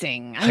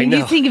amazing. I mean, know.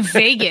 you think of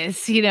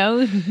Vegas,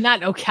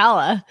 not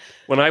Ocala.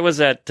 When I was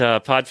at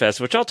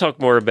Podfest, which I'll talk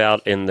more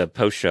about in the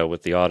post show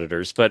with the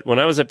auditors, but when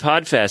I was at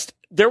Podfest,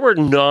 there were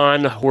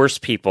non-horse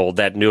people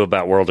that knew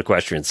about World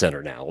Equestrian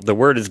Center now. The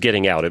word is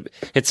getting out. It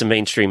hits some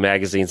mainstream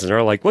magazines, and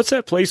they're like, what's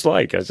that place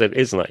like? I said,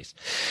 it's nice.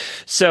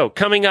 So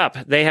coming up,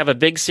 they have a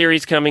big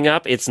series coming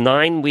up. It's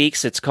 9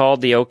 weeks. It's called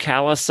the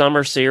Ocala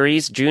Summer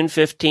Series, June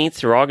 15th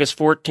through August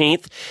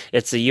 14th.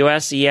 It's the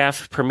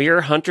USEF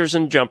Premier Hunters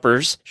and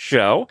Jumpers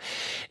show,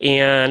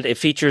 and it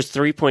features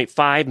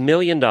 $3.5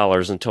 million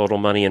in total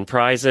money and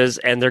prizes,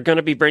 and they're going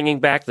to be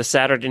bringing back the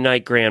Saturday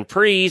night Grand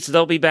Prix.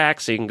 They'll be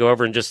back, so you can go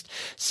over and just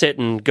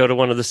sit and go to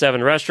one of the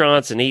 7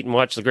 restaurants and eat and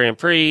watch the Grand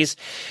Prix.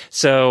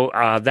 So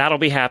that'll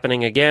be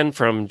happening again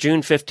from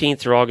June 15th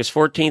through August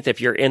 14th.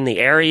 If you're in the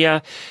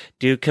area,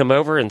 do come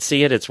over and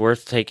see it. It's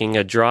worth taking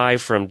a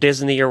drive from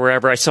Disney or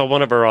wherever. I saw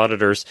one of our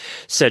auditors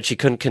said she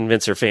couldn't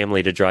convince her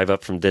family to drive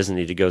up from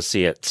Disney to go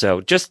see it.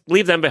 So just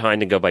leave them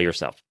behind and go by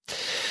yourself.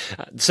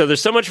 So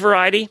there's so much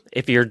variety.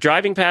 If you're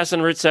driving past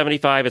on Route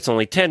 75, it's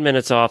only 10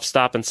 minutes off.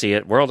 Stop and see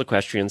it.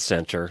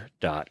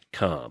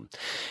 WorldEquestrianCenter.com.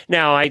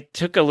 Now, I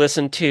took a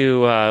listen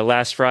to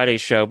last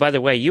Friday's show. By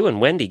the way, you and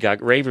Wendy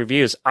got rave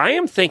reviews. I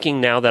am thinking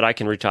now that I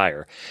can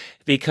retire,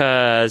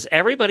 because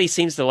everybody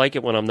seems to like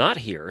it when I'm not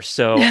here.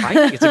 So I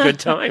think it's a good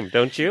time,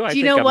 don't you? Do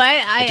you know what?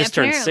 I just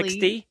turned apparently-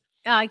 60.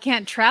 I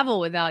can't travel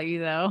without you,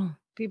 though.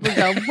 People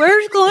go,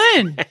 "Where's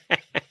Glenn?"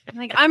 I'm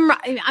like,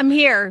 I'm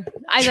here.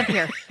 I live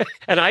here.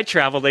 And I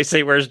travel. They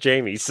say, "Where's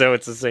Jamie?" So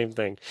it's the same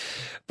thing.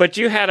 But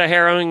you had a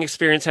harrowing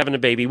experience having a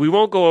baby. We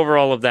won't go over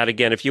all of that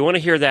again. If you want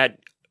to hear that,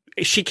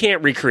 she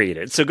can't recreate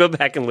it. So go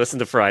back and listen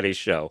to Friday's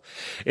show.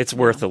 It's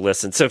worth a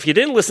listen. So if you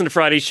didn't listen to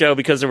Friday's show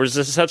because there was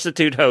a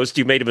substitute host,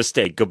 you made a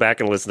mistake. Go back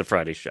and listen to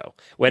Friday's show.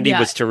 Wendy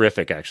was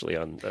terrific, actually,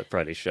 on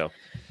Friday's show.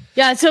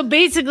 Yeah. So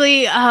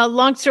basically,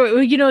 long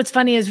story. What's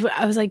funny is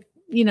I was like,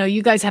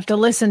 you guys have to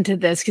listen to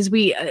this because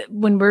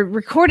when we're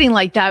recording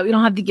like that, we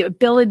don't have the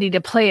ability to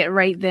play it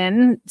right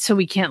then. So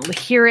we can't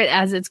hear it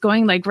as it's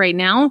going like right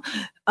now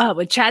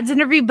with Chad's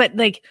interview. But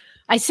like,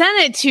 I sent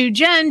it to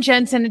Jen.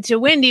 Jen sent it to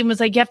Wendy and was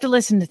like, you have to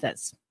listen to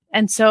this.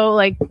 And so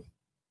like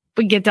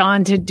we get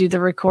on to do the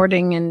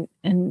recording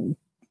and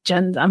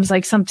Jen, I was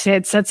like,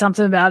 said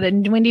something about it.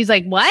 And Wendy's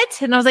like,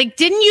 what? And I was like,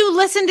 didn't you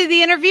listen to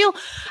the interview?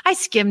 I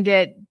skimmed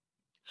it.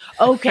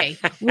 Okay,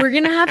 we're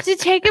going to have to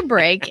take a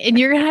break and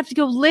you're going to have to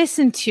go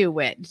listen to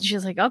it. And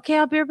she's like, okay,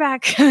 I'll be right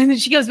back. And then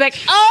she goes back.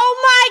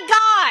 Oh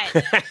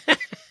my God.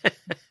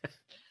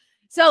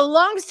 So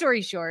long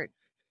story short,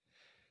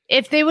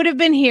 if they would have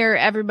been here,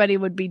 everybody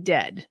would be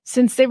dead.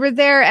 Since they were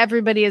there,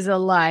 everybody is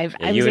alive.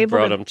 And you had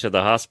brought them to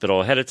the hospital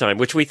ahead of time,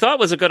 which we thought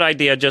was a good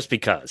idea just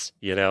because,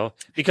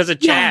 because of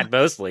Chad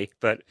mostly.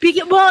 But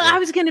I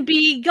was going to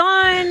be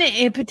gone,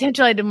 and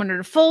potentially I didn't want her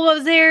to full what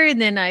was there,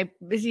 and then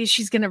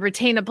she's going to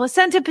retain a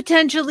placenta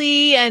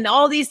potentially, and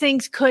all these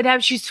things could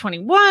have. She's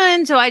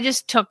 21, so I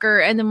just took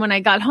her, and then when I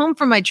got home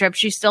from my trip,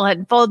 she still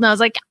hadn't folded, and I was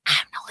like,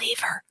 I'm going to leave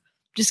her.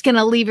 Just going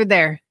to leave her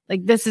there.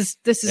 Like this is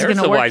going to work out.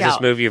 There's the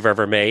wisest movie you've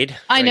ever made.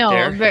 I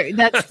know.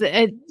 That's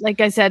like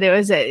I said,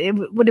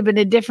 it would have been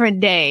a different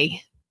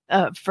day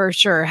for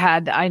sure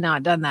had I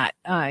not done that.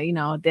 At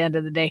the end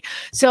of the day,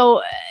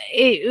 so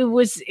it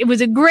was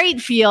a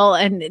great feel,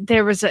 and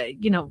there was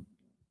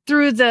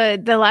through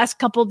the last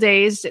couple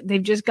days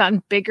they've just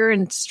gotten bigger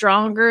and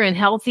stronger and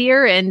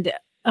healthier and.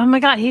 Oh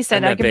my God! He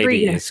said I can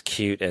breathe. That baby is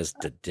cute as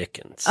the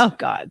dickens. Oh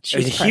God,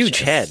 she's a huge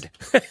head.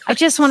 I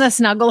just want to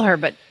snuggle her,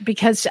 but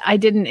because I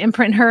didn't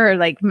imprint her or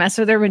like mess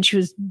with her when she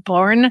was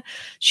born,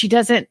 she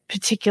doesn't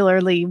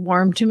particularly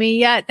warm to me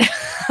yet.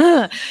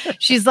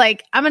 She's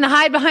like, I'm gonna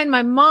hide behind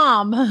my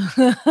mom,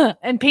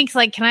 and Pink's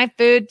like, can I have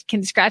food? Can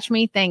you scratch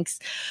me? Thanks.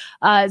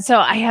 So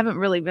I haven't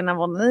really been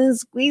able to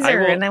squeeze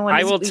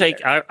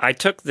her, I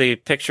took the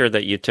picture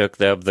that you took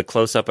the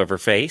close up of her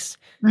face.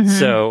 Mm-hmm.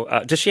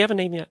 So does she have a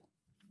name yet?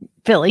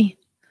 Philly.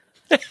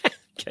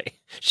 Okay.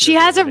 She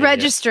has a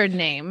registered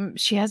name.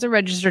 She has a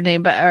registered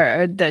name,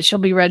 but that she'll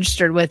be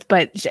registered with,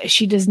 but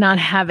she does not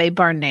have a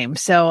barn name.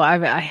 So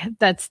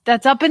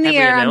that's up in the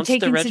air. I'm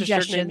taking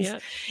suggestions.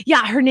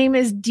 Yeah, her name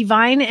is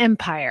Divine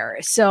Empire.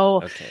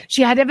 So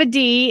she had to have a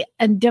D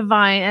and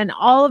Divine, and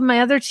all of my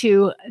other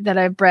two that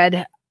I've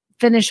bred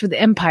finished with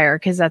Empire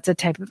because that's a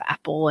type of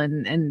apple,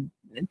 and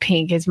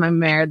Pink is my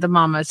mare, the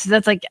mama. So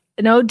that's like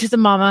an ode to the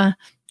mama.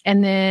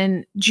 And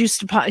then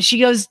she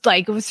goes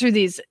like through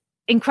these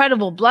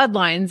incredible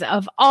bloodlines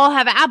of all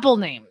have apple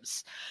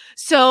names.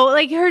 So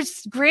like her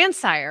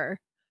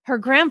grandsire, her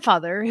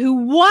grandfather, who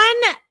won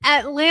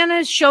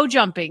Atlanta's show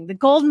jumping, the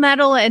gold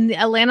medal in the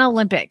Atlanta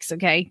Olympics.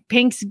 Okay.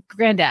 Pink's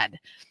granddad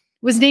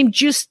was named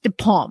Juice de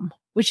Pomme,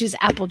 which is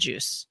apple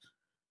juice.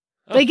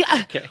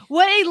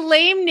 What a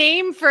lame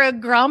name for a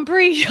Grand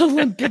Prix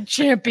Olympic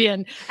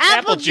champion.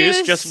 Apple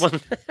juice just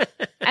one.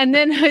 And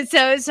then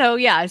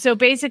so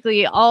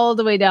basically all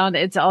the way down,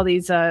 it's all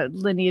these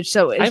lineage.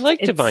 So I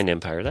like Divine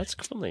Empire. That's a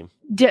cool name.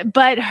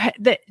 But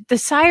the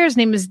sire's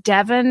name is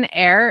Devin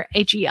Heir,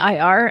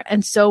 Heir,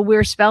 and so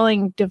we're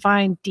spelling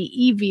Divine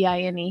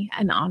Devine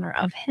in honor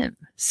of him.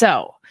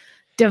 So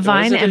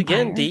Divine Empire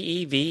again.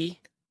 Dev.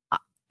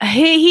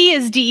 He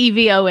is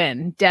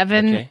Devon.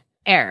 Devin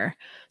Heir.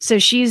 So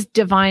she's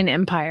Divine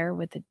Empire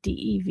with a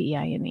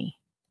Devine.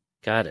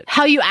 Got it.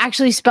 How you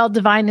actually spell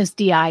divine is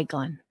D-I,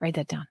 Glenn. Write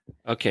that down.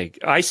 Okay.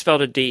 I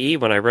spelled it D-E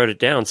when I wrote it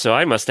down, so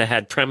I must have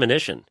had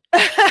premonition.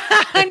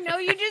 No,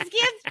 you just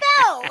can't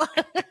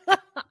spell.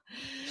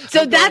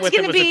 So that's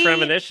going to be a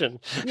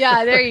premonition.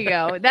 Yeah, there you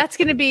go. That's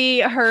going to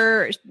be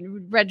her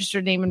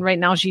registered name, and right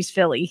now she's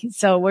Philly.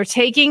 So we're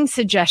taking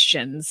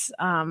suggestions.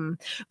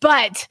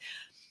 But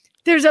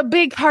there's a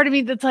big part of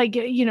me that's like,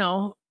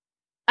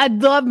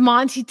 I'd love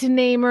Monty to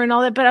name her and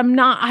all that, but I'm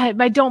not.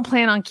 I don't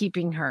plan on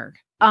keeping her.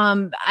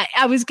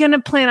 I was gonna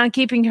plan on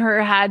keeping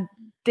her. Had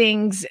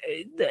things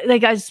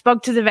like I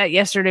spoke to the vet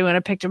yesterday when I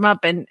picked him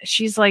up, and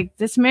she's like,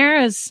 "This mare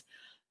is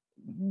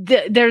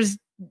there's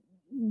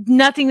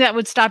nothing that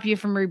would stop you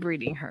from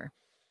rebreeding her.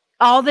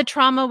 All the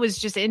trauma was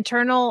just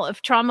internal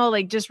of trauma,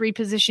 like just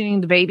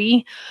repositioning the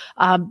baby,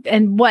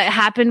 and what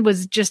happened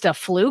was just a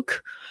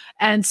fluke.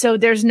 And so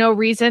there's no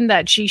reason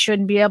that she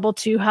shouldn't be able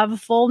to have a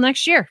foal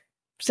next year."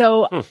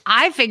 So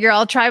I figure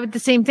I'll try with the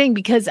same thing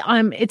because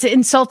it's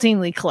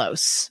insultingly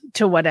close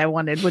to what I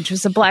wanted, which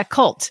was a black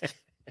colt.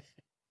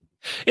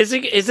 Is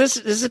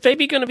this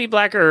baby going to be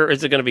black or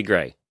is it going to be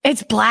gray?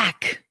 It's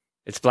black.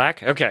 It's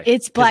black? Okay.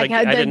 It's black.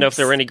 I didn't know if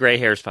there were any gray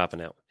hairs popping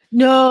out.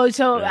 No,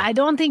 so I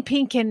don't think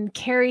Pink can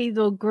carry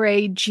the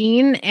gray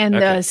gene, and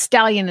the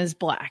stallion is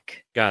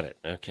black. Got it.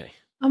 Okay.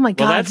 Oh my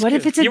God! What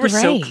if it's a gray? You were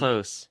so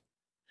close.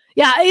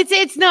 Yeah,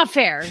 it's not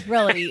fair,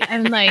 really.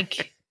 And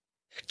like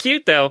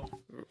cute though.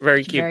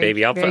 Very cute,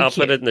 baby. I'll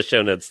put it in the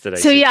show notes today.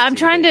 So yeah, I'm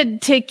trying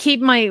to keep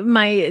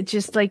my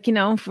just like,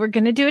 if we're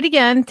going to do it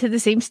again to the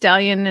same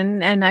stallion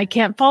and I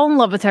can't fall in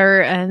love with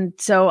her. And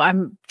so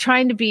I'm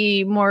trying to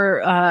be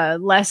more,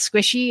 less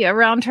squishy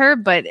around her,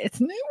 but it's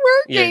not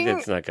working. Yeah,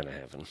 it's not going to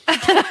happen.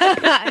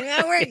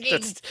 Not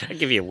working. I'll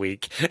give you a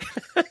week.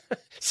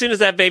 soon as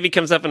that baby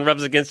comes up and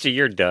rubs against you,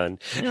 you're done.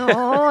 Oh,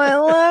 I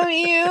love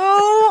you.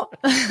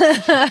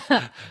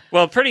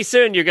 Well, pretty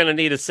soon you're going to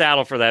need a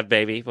saddle for that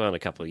baby. Well, in a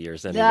couple of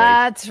years anyway.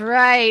 That's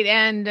right.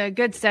 And a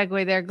good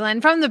segue there, Glenn.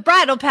 From the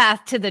bridle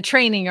path to the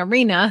training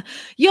arena,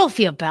 you'll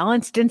feel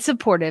balanced and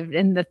supportive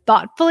in the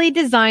thoughtfully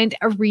designed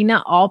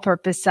Arena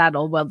all-purpose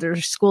saddle. Whether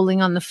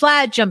schooling on the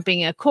flat,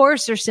 jumping a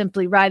course, or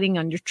simply riding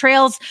on your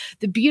trails,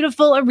 the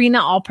beautiful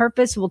Arena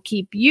all-purpose will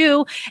keep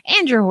you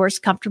and your horse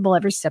comfortable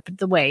every step of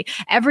the way.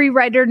 Every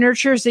rider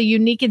nurtures a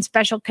unique and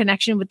special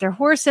connection with their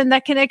horse, and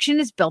that connection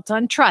is built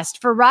on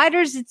trust. For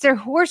riders, it's their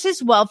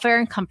horse's welfare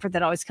and comfort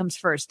that always comes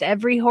first.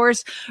 Every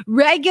horse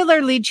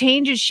regularly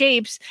changes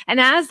shapes, and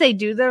as they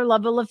do, their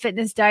level of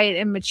fitness, diet,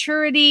 and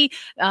maturity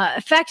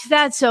affects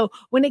that. So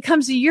when it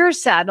comes to your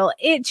saddle,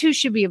 it too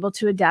should be able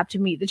to adapt to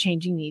meet the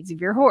changing needs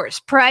of your horse.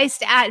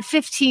 Priced at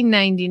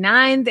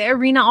 $15.99, the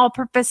Arena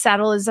all-purpose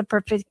saddle is a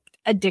perfect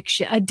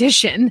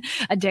addition.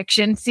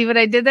 See what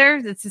I did there?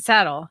 It's a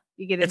saddle.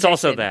 You get It's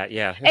also that,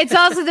 yeah. It's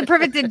also the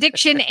perfect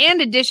addiction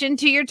and addition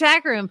to your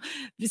tack room.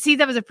 See,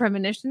 that was a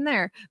premonition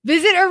there.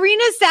 Visit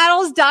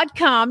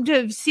arenasaddles.com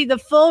to see the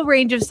full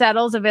range of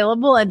saddles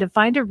available and to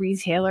find a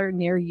retailer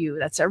near you.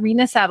 That's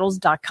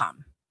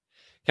arenasaddles.com.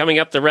 Coming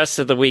up the rest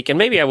of the week, and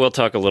maybe I will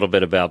talk a little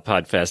bit about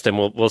Podfest,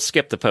 and we'll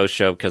skip the post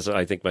show because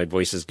I think my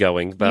voice is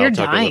going. But You're I'll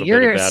talk dying. a little You're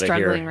bit about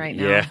struggling it here. right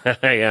now. Yeah,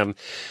 I am.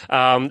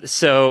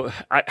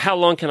 How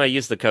long can I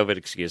use the COVID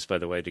excuse, by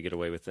the way, to get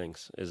away with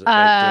things? Do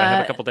I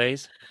have a couple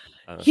days?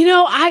 You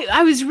know,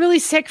 I was really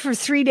sick for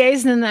 3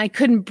 days and then I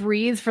couldn't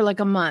breathe for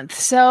like a month.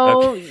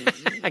 So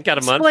I got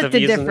a month split of the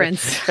using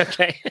difference.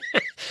 Okay.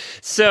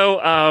 So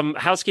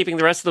housekeeping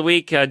the rest of the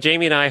week.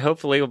 Jamie and I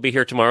hopefully will be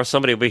here tomorrow.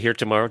 Somebody will be here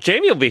tomorrow.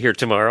 Jamie will be here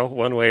tomorrow,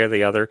 one way or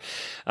the other.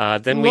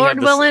 Then Lord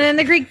willing and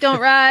the Greek don't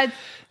ride.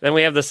 Then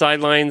we have the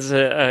Sidelines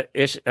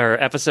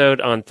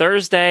episode on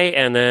Thursday,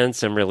 and then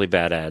some really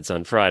bad ads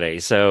on Friday.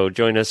 So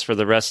join us for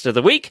the rest of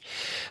the week.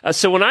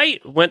 So when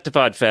I went to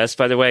Podfest,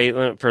 by the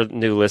way, for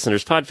new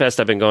listeners, Podfest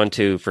I've been going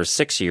to for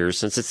 6 years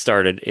since it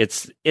started.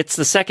 It's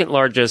the second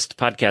largest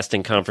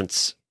podcasting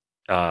conference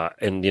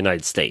in the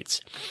United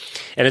States.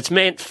 And it's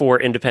meant for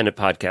independent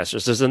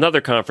podcasters. There's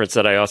another conference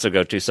that I also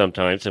go to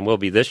sometimes and will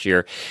be this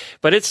year,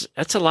 but it's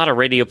a lot of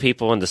radio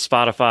people and the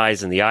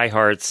Spotifys and the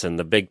iHearts and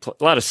the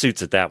a lot of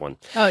suits at that one.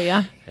 Oh,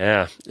 yeah.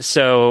 Yeah.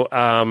 So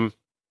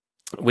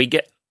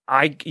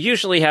I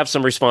usually have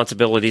some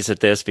responsibilities at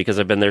this because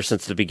I've been there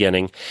since the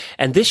beginning.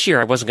 And this year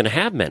I wasn't going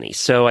to have many.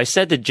 So I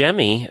said to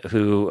Jemmy,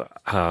 who,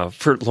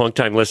 for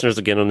longtime listeners,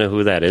 again, don't know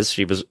who that is.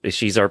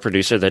 She's our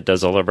producer that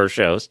does all of our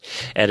shows,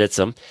 edits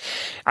them.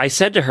 I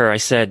said to her,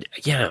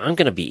 yeah, I'm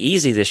going to be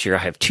easy this year. I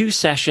have 2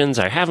 sessions.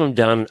 I have them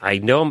done. I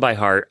know them by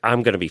heart.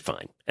 I'm going to be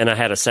fine. And I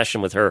had a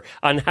session with her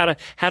on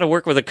how to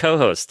work with a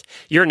co-host.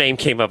 Your name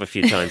came up a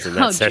few times in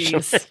that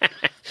session.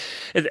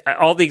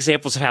 All the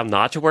examples of how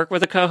not to work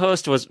with a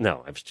co-host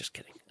no, I was just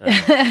kidding.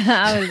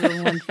 I was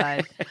on one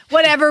side.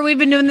 Whatever. We've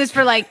been doing this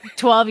for like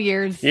 12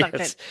 years.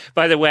 Yes.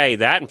 By the way,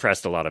 that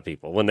impressed a lot of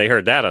people when they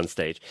heard that on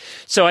stage.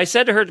 So I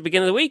said to her at the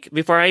beginning of the week,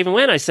 before I even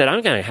went, I said,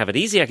 I'm going to have it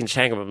easy. I can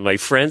hang out with my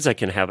friends. I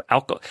can have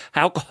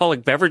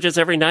alcoholic beverages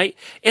every night.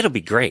 It'll be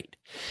great.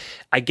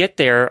 I get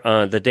there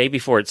the day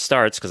before it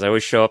starts because I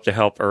always show up to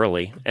help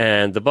early.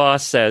 And the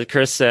boss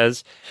Chris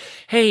says,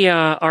 hey,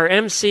 our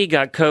MC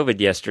got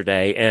COVID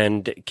yesterday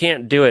and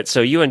can't do it.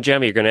 So you and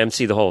Jemmy are going to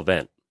MC the whole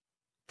event.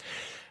 I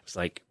was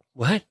like,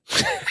 what?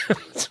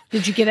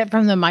 Did you get it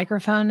from the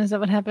microphone? Is that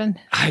what happened?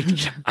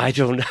 I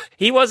don't know.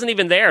 He wasn't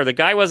even there. The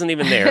guy wasn't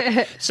even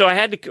there. So I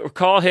had to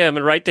call him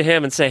and write to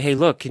him and say, hey,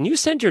 look, can you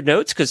send your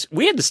notes? Because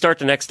we had to start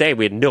the next day.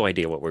 We had no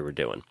idea what we were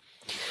doing.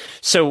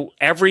 So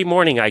every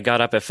morning I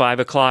got up at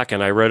 5:00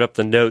 and I wrote up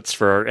the notes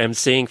for our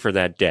emceeing for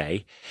that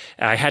day.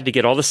 I had to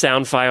get all the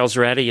sound files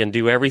ready and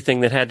do everything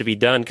that had to be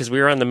done because we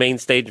were on the main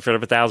stage in front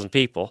of 1,000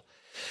 people.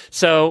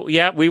 So,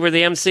 yeah, we were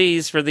the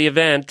MCs for the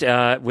event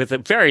with a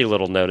very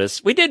little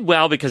notice. We did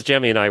well because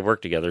Jemmy and I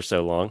worked together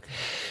so long.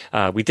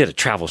 We did a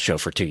travel show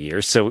for 2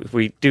 years, so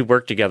we do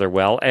work together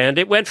well, and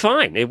it went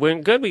fine. It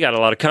went good. We got a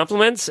lot of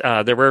compliments.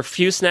 There were a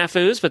few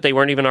snafus, but they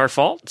weren't even our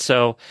fault.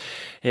 So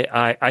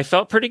I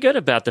felt pretty good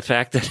about the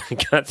fact that I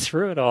got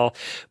through it all.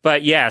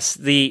 But yes,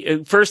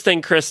 the first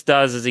thing Chris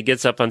does is he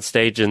gets up on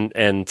stage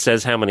and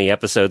says how many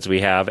episodes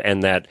we have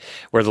and that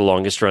we're the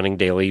longest running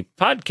daily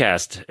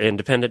podcast,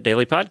 independent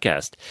daily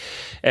podcast.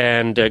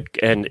 And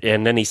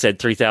then he said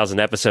 3,000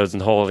 episodes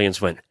and the whole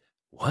audience went,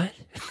 what?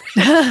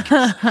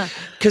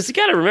 Because you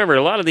got to remember,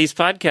 a lot of these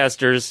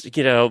podcasters,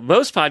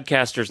 most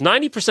podcasters,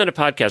 90% of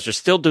podcasters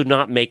still do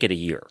not make it a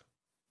year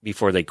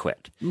before they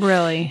quit.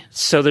 Really?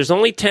 So there's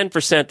only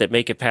 10% that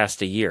make it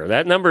past a year.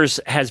 That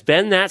has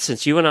been that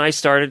since you and I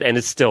started, and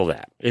it's still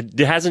that. It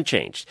hasn't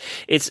changed.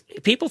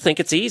 People think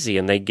it's easy,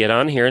 and they get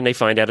on here and they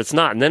find out it's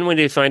not. And then when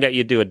they find out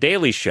you do a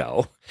daily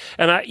show,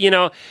 and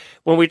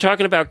when we're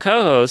talking about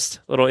co-hosts,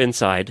 little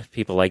inside,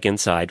 people like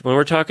inside, when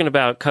we're talking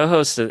about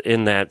co-hosts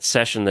in that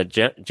session that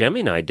Jemmy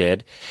and I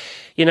did,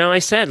 I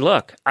said,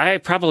 look, I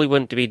probably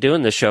wouldn't be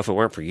doing this show if it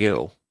weren't for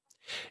you.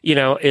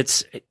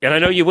 and I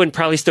know you wouldn't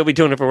probably still be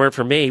doing it if it weren't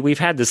for me. We've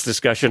had this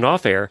discussion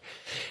off air.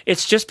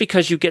 It's just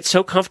because you get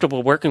so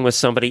comfortable working with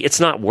somebody, it's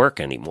not work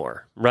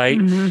anymore, right?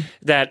 Mm-hmm.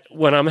 That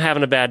when I'm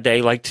having a bad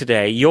day like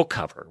today, you'll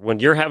cover. When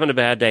you're having a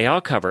bad day,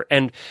 I'll cover.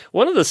 And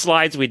one of the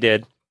slides we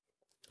did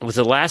was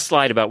the last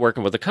slide about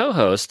working with a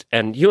co-host,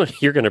 and you're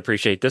going to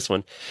appreciate this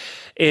one,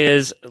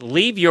 is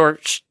leave your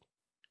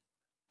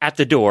at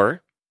the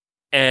door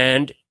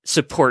and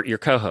support your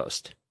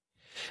co-host.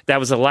 That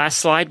was the last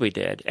slide we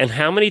did. And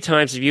how many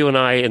times have you and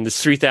I in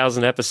this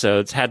 3,000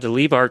 episodes had to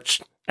leave our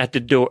at the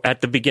door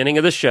at the beginning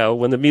of the show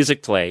when the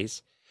music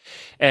plays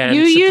and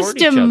you support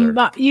each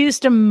other?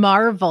 used to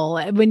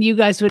marvel when you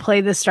guys would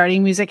play the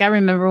starting music. I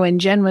remember when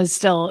Jen was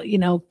still,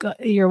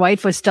 your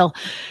wife was still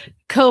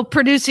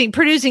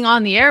producing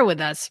on the air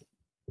with us.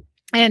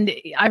 And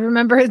I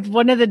remember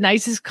one of the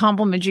nicest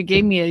compliments you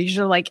gave me is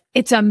you're like,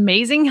 it's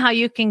amazing how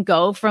you can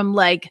go from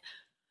like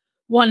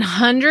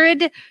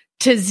 100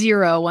 to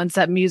 0 once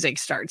that music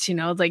starts,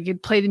 like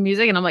you'd play the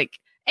music and I'm like,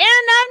 and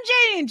I'm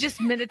Jane. Just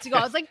minutes ago,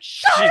 I was like,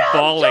 shut She's up,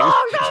 bawling.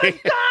 dog,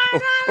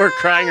 or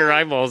crying her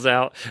eyeballs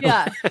out.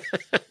 Yeah.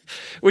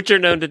 Which you're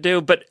known to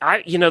do. But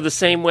the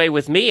same way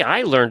with me,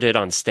 I learned it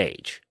on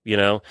stage.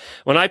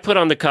 When I put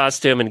on the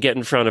costume and get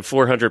in front of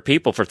 400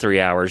 people for 3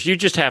 hours, you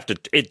just have to,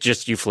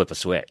 you flip a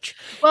switch.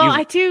 Well,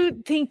 I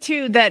do think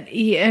too that,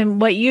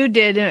 and what you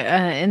did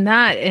in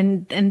that,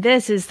 and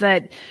this is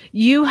that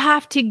you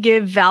have to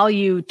give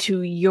value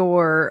to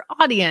your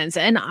audience.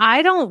 And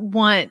I don't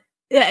want,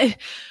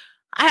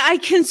 I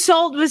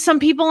consult with some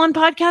people on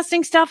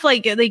podcasting stuff,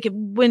 like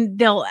when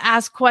they'll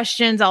ask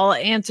questions, I'll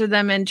answer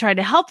them and try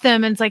to help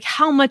them. And it's like,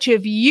 how much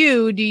of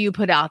you do you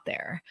put out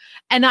there?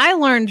 And I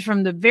learned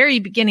from the very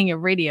beginning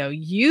of radio,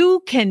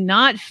 you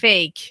cannot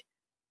fake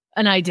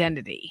an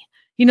identity.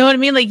 You know what I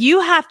mean? Like you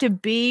have to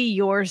be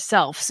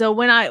yourself. So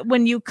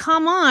when you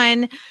come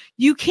on,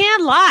 you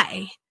can't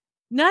lie.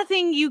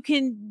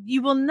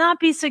 You will not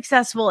be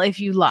successful if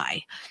you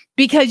lie.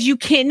 Because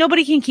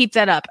nobody can keep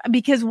that up.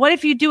 Because what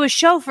if you do a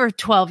show for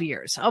 12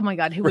 years? Oh my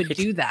God, who would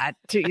do that?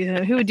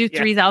 Who would do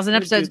 3,000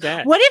 episodes?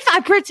 What if I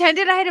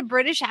pretended I had a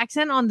British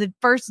accent on the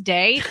first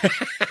day?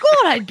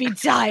 God, I'd be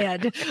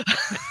tired.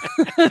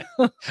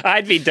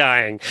 I'd be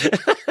dying.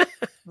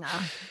 No.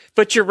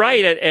 But you're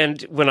right.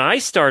 And when I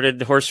started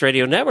the Horse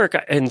Radio Network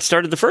and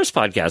started the first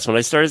podcast, when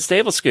I started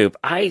Stable Scoop,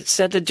 I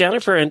said to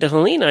Jennifer and to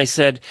Helene, I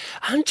said,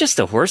 I'm just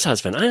a horse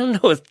husband. I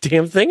don't know a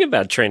damn thing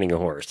about training a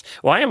horse.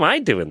 Why am I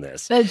doing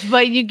this? That's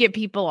why you get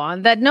people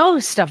on that know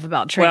stuff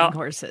about training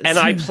horses. And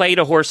I played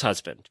a horse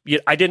husband.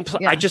 I didn't.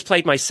 I just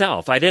played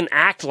myself. I didn't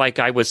act like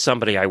I was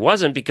somebody I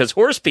wasn't, because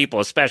horse people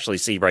especially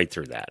see right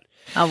through that.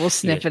 I will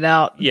sniff it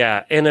out.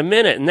 Yeah, in a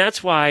minute. And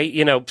that's why,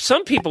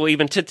 some people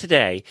even to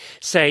today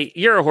say,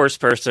 you're a horse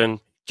person.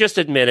 Just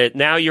admit it.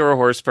 Now you're a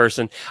horse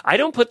person. I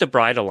don't put the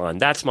bridle on.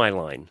 That's my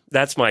line.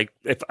 That's my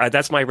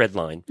red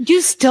line.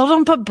 You still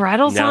don't put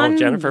bridles on? No,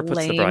 Jennifer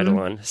puts the bridle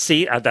on.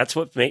 See, that's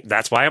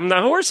why I'm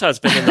the horse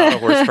husband and not a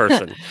horse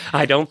person.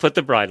 I don't put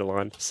the bridle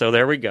on. So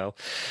there we go.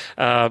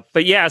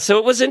 But yeah, so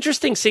it was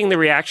interesting seeing the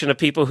reaction of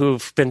people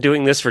who've been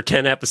doing this for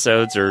 10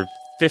 episodes or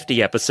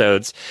 50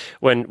 episodes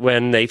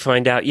when they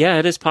find out, yeah,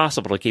 it is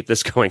possible to keep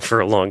this going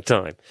for a long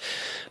time.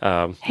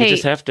 You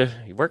just have to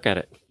work at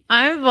it.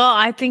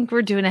 I think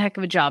we're doing a heck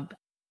of a job.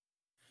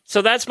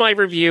 So that's my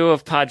review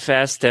of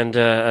PodFest, and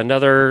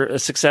another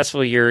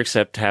successful year,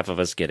 except half of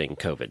us getting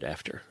COVID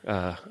after.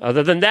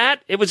 Other than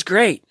that, it was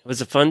great. It was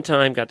a fun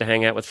time. Got to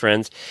hang out with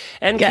friends.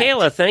 And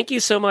Kayla, thank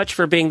you so much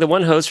for being the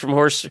one host from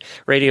Horse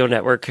Radio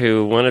Network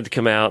who wanted to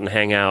come out and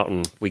hang out,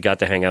 and we got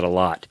to hang out a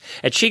lot.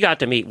 And she got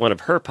to meet one of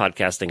her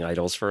podcasting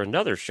idols for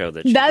another show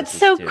that she That's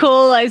so to.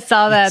 Cool. I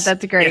saw that.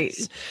 That's great.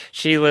 Yes.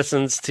 She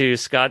listens to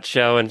Scott's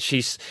show, and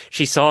she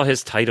saw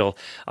his title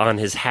on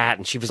his hat,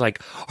 and she was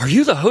like, "Are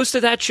you the host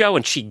of that show?"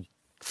 And she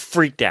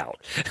freaked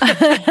out.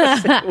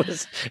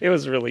 It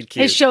was really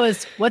cute. His show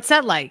is What's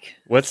That Like?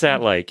 What's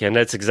That Like? And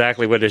that's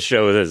exactly what his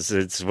show is.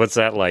 It's What's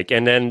That Like?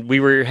 And then we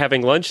were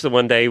having lunch the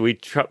one day. We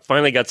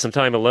finally got some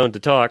time alone to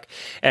talk.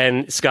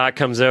 And Scott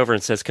comes over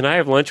and says, "Can I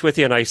have lunch with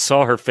you?" And I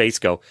saw her face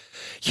go,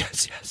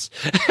 yes.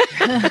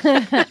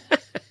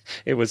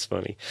 It was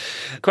funny.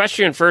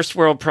 Question First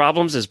World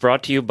Problems is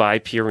brought to you by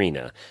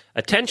Purina.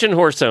 Attention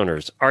horse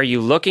owners, are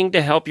you looking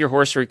to help your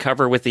horse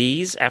recover with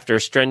ease after a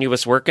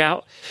strenuous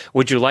workout?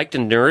 Would you like to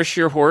nourish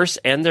your horse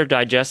and their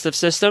digestive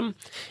system?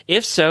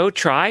 If so,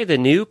 try the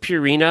new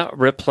Purina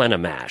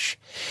Replenimash.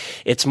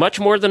 It's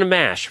much more than a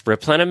mash.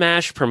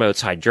 Replenimash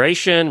promotes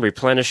hydration,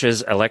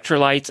 replenishes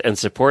electrolytes, and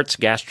supports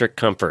gastric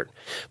comfort.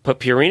 Put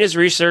Purina's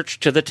research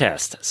to the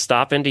test.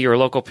 Stop into your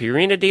local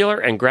Purina dealer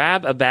and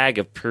grab a bag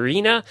of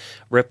Purina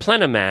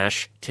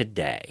Replenimash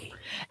today.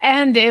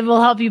 And it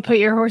will help you put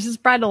your horse's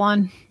bridle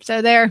on.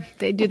 So there,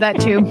 they do that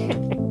too.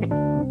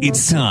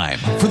 It's time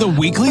for the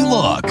weekly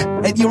look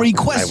at your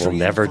equestrian I will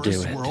never do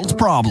first it. world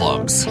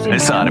problems.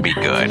 This ought to be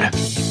good.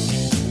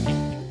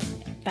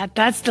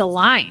 That's the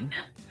line.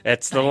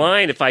 That's the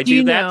line. If I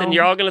do that, then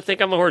you're all going to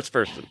think I'm a horse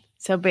person.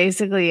 So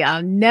basically,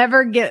 I'll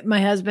never get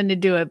my husband to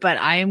do it, but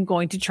I am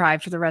going to try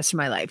for the rest of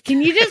my life. Can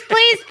you just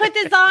please put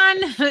this on?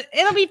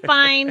 It'll be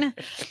fine.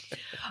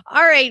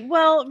 All right.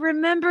 Well,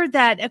 remember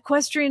that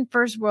equestrian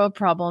first world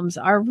problems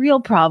are real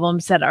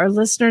problems that our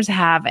listeners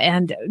have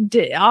and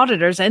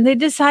auditors, and they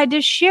decide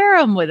to share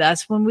them with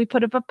us when we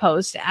put up a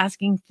post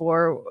asking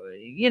for,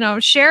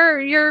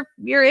 share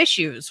your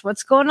issues,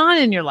 what's going on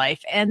in your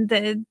life. And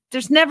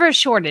there's never a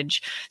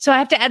shortage. So I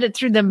have to edit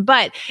through them.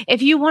 But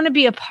if you want to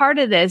be a part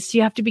of this,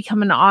 you have to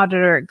become an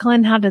auditor.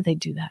 Glenn, how do they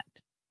do that?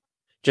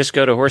 Just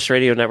go to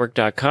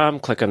horseradionetwork.com,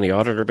 click on the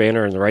auditor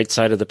banner on the right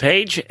side of the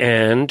page,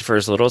 and for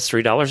as little as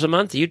 $3 a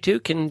month, you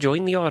too can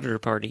join the auditor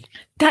party.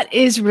 That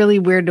is really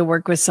weird to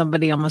work with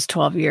somebody almost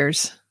 12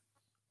 years.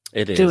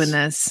 It is. Doing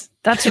this.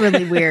 That's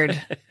really weird.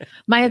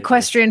 My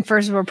equestrian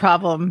first world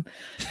problem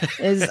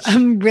is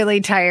I'm really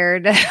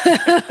tired.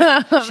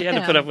 She had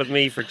to put up with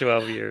me for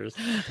 12 years.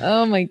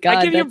 Oh my God.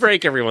 I give you a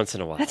break every once in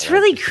a while. That's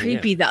really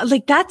creepy though.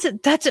 Like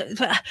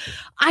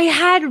I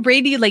had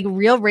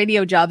real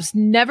radio jobs.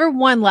 Never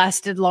one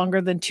lasted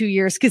longer than 2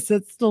 years because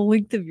that's the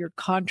length of your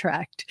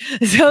contract.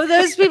 So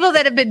those people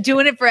that have been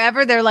doing it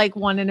forever, they're like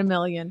 1 in a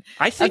million.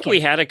 I think we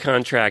had a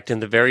contract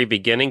in the very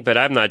beginning, but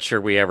I'm not sure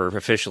we ever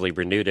officially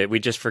renewed it. We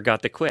just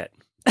forgot to quit.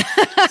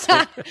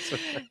 I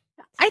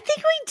think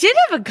we did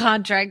have a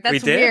contract. That's we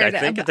did, weird.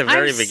 I think at the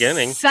very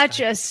beginning. Such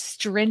a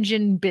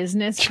stringent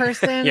business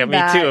person. Yeah, me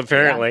too,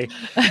 apparently.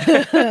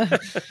 Yeah.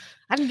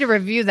 I need to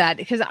review that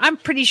because I'm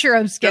pretty sure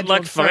I'm scheduled. Good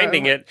luck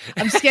finding it.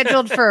 I'm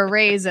scheduled for a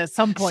raise at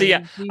some point. See,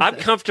 I'm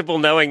comfortable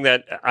knowing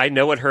that I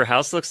know what her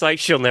house looks like.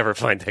 She'll never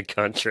find that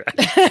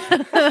contract.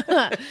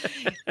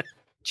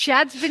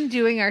 Chad's been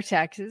doing our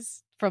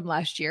taxes from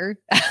last year.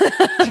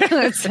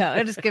 So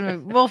I'm just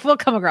we'll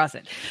come across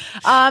it.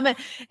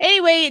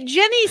 Anyway,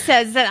 Jenny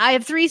says that I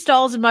have 3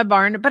 stalls in my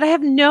barn, but I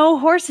have no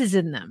horses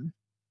in them,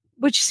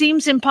 which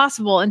seems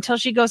impossible until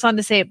she goes on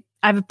to say,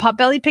 I have a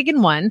potbelly pig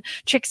in 1,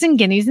 chicks and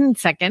guineas in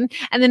 2nd,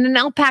 and then an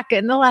alpaca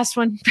in the last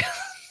one.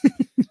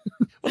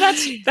 Well,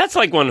 that's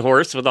like one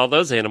horse with all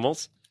those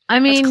animals. I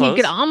mean, you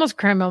could almost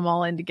cram them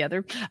all in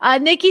together.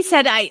 Nikki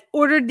said, I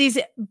ordered these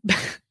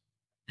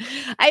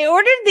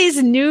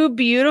new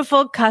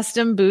beautiful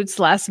custom boots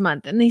last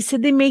month, and they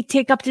said they may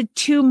take up to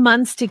 2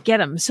 months to get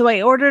them. So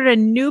I ordered a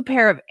new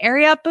pair of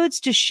Ariat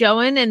boots to show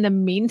in the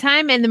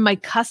meantime, and then my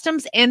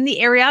customs and the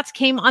Ariats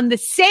came on the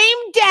same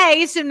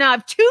day. So now I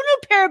have 2 new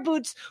pair of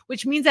boots,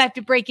 which means I have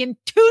to break in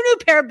 2 new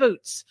pair of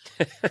boots.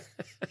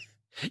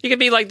 You could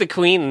be like the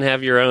queen and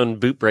have your own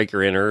boot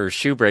breaker in her or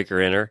shoe breaker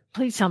in her.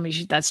 Please tell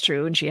me that's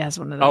true and she has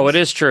one of those. Oh, it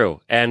is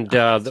true. And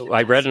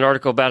I read an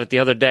article about it the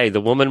other day.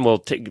 The woman will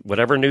take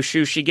whatever new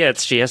shoe she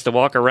gets. She has to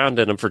walk around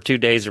in them for 2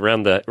 days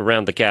around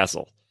the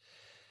castle.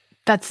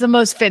 That's the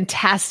most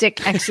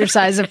fantastic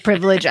exercise of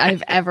privilege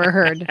I've ever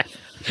heard.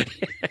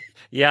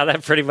 Yeah,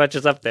 that pretty much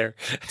is up there.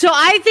 So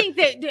I think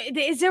that,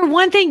 is there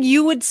one thing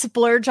you would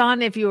splurge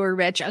on if you were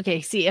rich?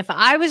 Okay, see, if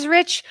I was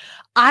rich,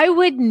 I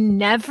would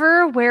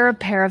never wear a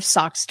pair of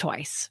socks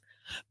twice.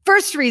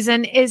 First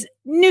reason is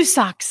new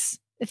socks.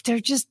 If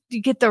they're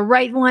you get the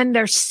right one,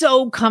 they're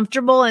so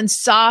comfortable and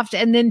soft.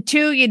 And then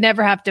 2, you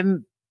never have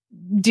to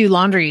do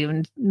laundry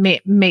and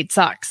mate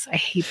socks. I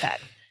hate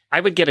that. I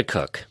would get a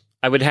cook.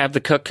 I would have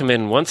the cook come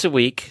in once a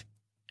week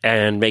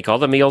and make all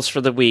the meals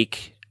for the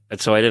week. And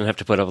so I didn't have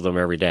to put up with them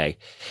every day.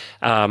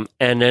 And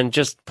then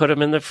just put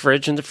them in the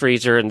fridge and the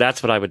freezer. And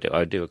that's what I would do. I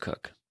would do a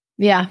cook.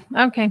 Yeah.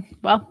 Okay.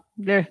 Well,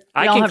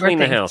 I can clean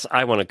the house.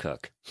 I want to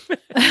cook.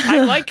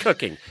 I like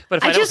cooking. But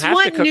if I don't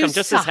have to cook, I'm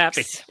just as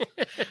happy.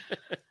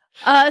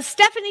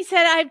 Stephanie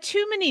said, I have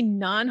too many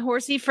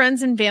non-horsey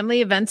friends and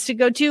family events to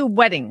go to.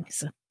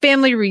 Weddings,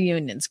 family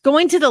reunions,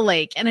 going to the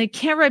lake, and I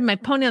can't ride my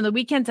pony on the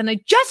weekends, and I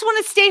just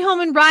want to stay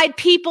home and ride.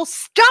 People,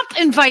 stop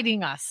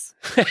inviting us.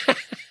 Oh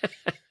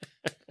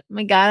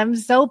my God, I'm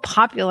so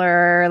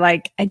popular.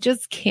 Like, I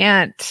just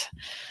can't.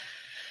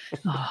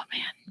 Oh,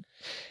 man.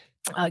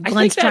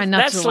 Glenn's trying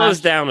not to that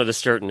slows down at a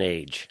certain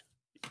age.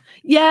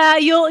 Yeah,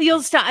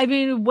 you'll stop. I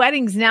mean,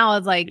 weddings now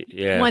is like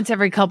once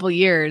every couple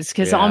years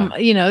because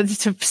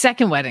it's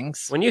second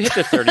weddings. When you hit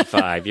the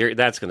 35,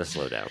 that's going to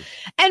slow down.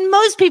 And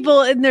most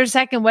people in their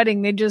second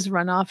wedding, they just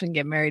run off and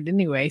get married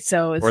anyway.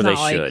 So it's not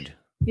like, should.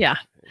 Yeah.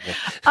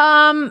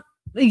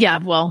 Yeah.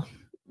 Well,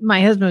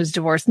 my husband was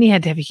divorced and he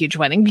had to have a huge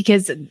wedding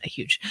because it was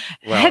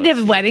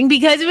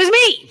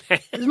me.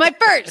 It was my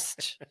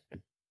first.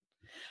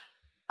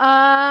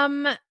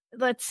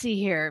 Let's see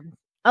here.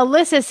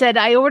 Alyssa said,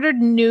 I ordered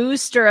new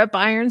stirrup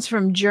irons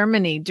from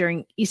Germany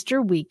during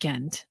Easter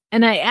weekend,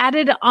 and I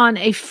added on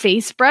a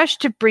face brush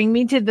to bring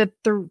me to the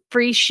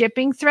free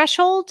shipping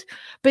threshold.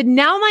 But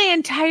now my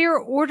entire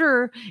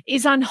order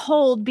is on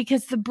hold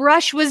because the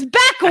brush was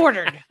back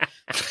ordered.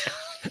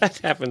 That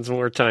happens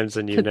more times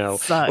than you know.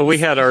 Well, we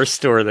had our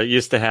store that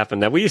used to happen.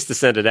 That we used to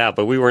send it out,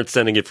 but we weren't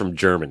sending it from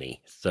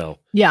Germany. So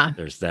yeah,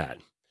 there's that.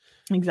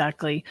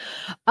 Exactly.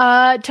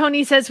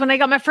 Tony says, when I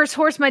got my first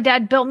horse, my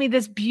dad built me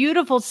this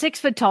beautiful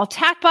 6-foot tall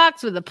tack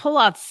box with a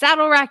pull-out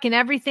saddle rack and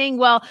everything.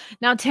 Well,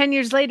 now 10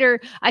 years later,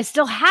 I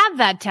still have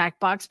that tack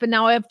box, but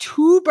now I have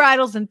 2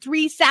 bridles and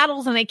 3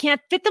 saddles, and I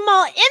can't fit them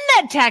all in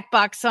that tack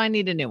box, so I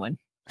need a new one.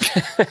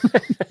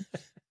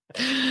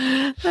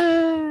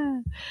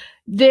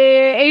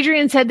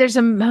 Adrian said there's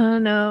a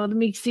no, let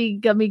me see.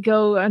 Let me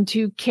go on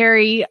to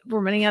Carrie. We're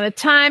running out of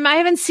time. I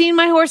haven't seen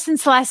my horse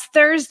since last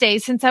Thursday,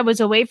 since I was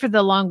away for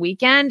the long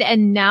weekend,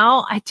 and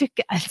now I took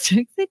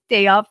the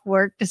day off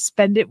work to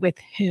spend it with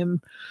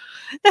him.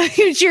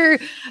 sure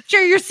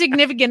your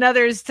significant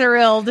other is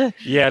thrilled.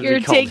 Yeah, you're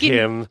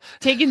him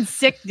taking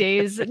sick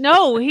days.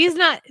 No, he's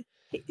not.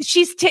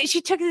 She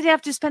took the day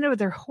off to spend it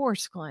with her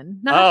horse, Glenn.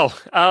 Not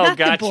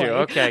got the you. boy.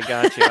 Okay,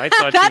 got you. I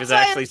thought she was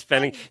actually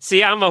spending.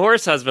 See, I'm a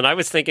horse husband. I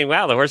was thinking,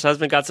 wow, the horse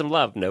husband got some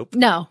love. Nope.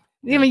 No,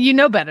 I mean, you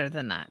know better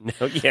than that.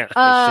 No, yeah,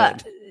 I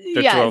should.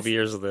 For yes. 12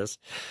 years of this.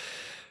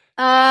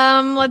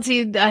 Let's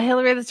see,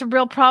 Hillary. That's a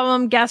real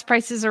problem. Gas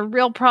prices are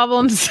real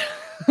problems.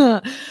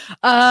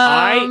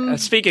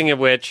 Speaking of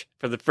which,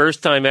 for the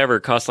first time ever,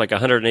 it cost like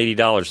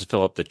 $180 to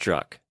fill up the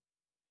truck.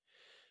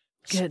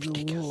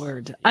 Good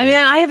Lord. Yeah. I mean,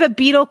 I have a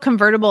Beetle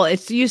convertible.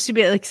 It used to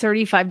be like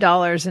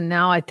 $35, and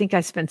now I think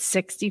I spent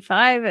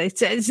 $65.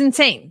 It's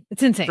insane.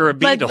 It's insane. For a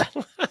Beetle.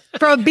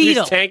 For a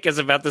Beetle. This tank is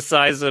about the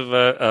size of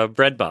a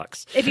bread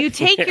box. If you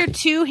take your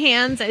 2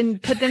 hands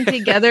and put them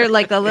together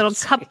like a little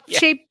cup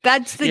shape,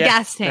 that's the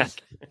gas tank.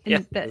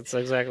 That's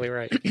exactly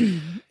right.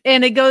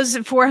 And it goes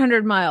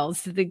 400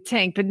 miles to the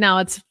tank, but now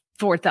it's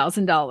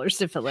 $4,000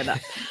 to fill it up.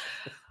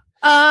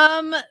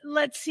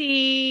 Let's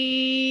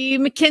see.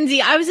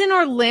 Mackenzie, I was in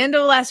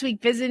Orlando last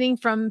week visiting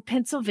from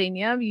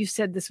Pennsylvania. You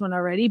said this one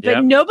already,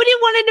 but nobody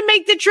wanted to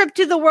make the trip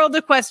to the World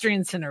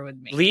Equestrian Center with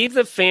me. Leave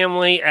the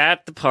family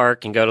at the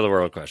park and go to the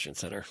World Equestrian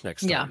Center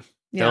next time.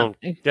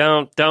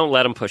 Don't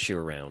let them push you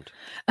around.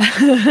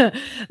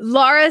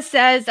 Laura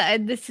says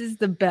this is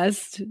the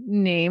best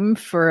name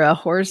for a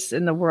horse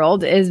in the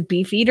world is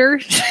Beefeater.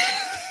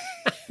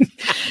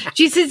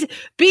 She says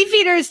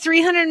Beefeater is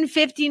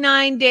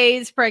 359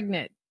 days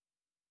pregnant.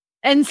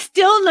 And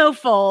still no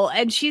foal.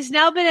 And she's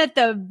now been at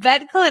the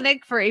vet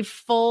clinic for a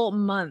full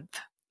month.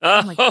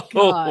 Oh my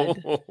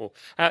God.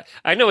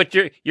 I know what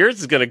yours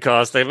is going to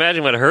cost. I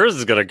imagine what hers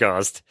is going to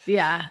cost.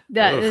 Yeah.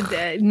 That's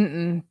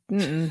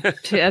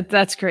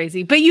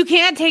crazy. But you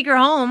can't take her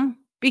home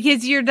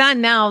because you're done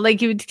now.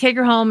 Like you would take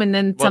her home and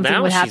then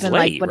something would happen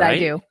late, like what right? I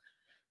do.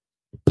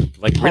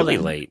 Like really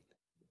late.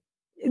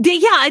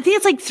 Yeah. I think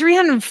it's like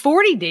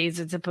 340 days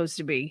it's supposed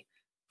to be.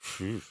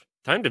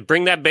 Time to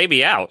bring that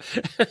baby out.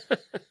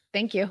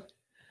 Thank you.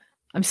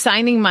 I'm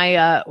signing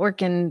my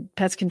work in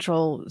pest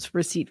control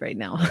receipt right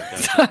now.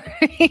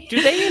 Sorry.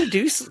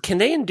 Can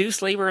they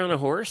induce labor on a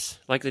horse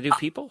like they do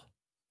people?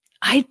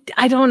 I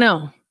don't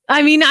know.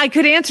 I mean, I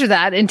could answer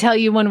that and tell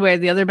you one way or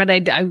the other, but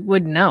I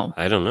wouldn't know.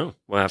 I don't know.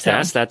 We'll have to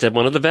ask that to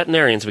one of the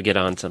veterinarians we get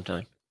on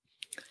sometime.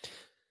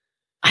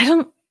 I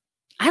don't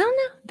know.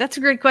 That's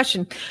a great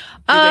question. Do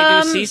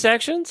they do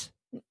C-sections?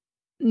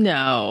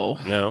 No.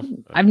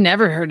 I've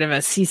never heard of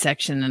a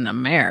C-section in a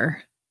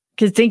mare.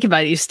 Because think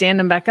about it, you stand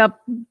them back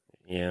up.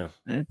 Yeah,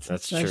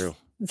 that's true.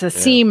 It's a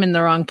seam in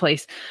the wrong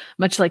place,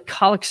 much like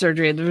colic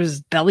surgery. There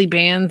was belly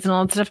bands and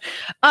all that stuff.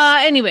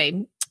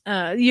 Anyway,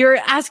 you're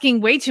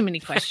asking way too many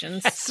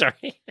questions.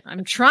 Sorry,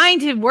 I'm trying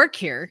to work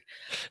here.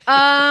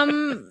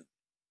 Colleen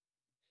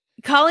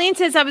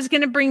says I was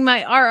going to bring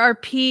my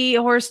RRP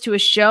horse to a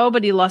show,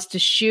 but he lost a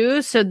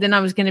shoe. So then I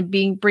was going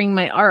to bring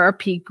my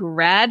RRP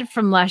grad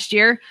from last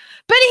year,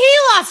 but he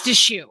lost a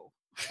shoe.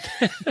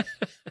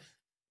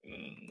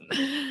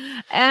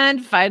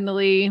 And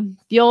finally,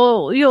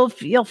 you'll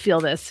feel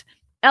this.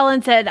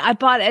 Ellen said, I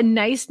bought a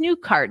nice new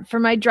cart for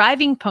my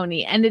driving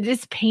pony, and it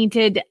is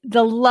painted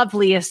the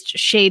loveliest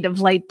shade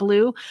of light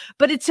blue,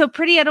 but it's so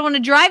pretty I don't want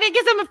to drive it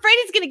because I'm afraid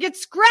it's going to get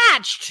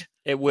scratched.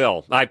 It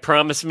will. I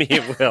promise me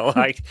it will.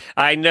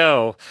 I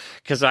know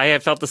because I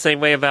have felt the same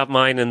way about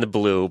mine in the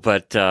blue,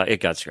 but it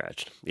got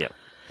scratched. Yeah.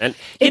 And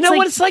you know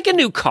what? It's like a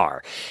new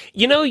car.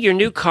 You know, your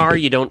new car,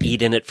 you don't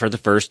eat in it for the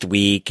first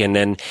week. And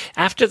then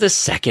after the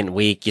second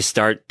week, you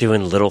start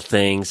doing little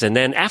things. And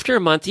then after a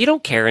month, you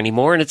don't care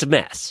anymore and it's a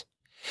mess.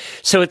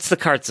 So the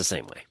cart's the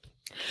same way.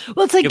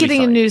 Well, it's like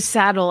getting a new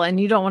saddle and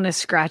you don't want to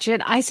scratch it.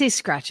 I say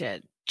scratch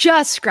it.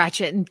 Just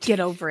scratch it and get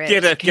over it.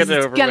 Get over it.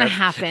 It's going to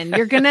happen.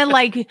 You're going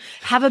to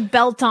have a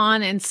belt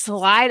on and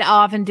slide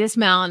off and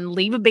dismount and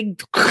leave a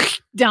big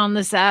down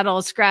the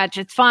saddle scratch.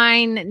 It's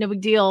fine. No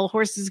big deal.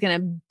 Horse is going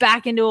to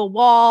back into a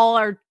wall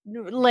or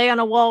lay on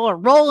a wall or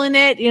roll in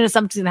it. You know,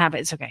 something's going to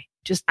happen. It's okay.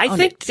 I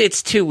think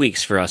it's 2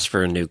 weeks for us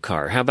for a new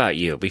car. How about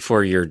you?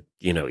 Before you're,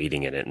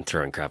 eating in it and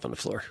throwing crap on the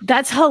floor.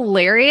 That's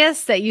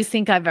hilarious that you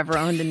think I've ever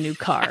owned a new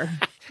car.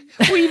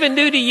 We're even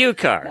new to you,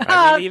 car.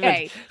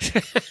 Okay.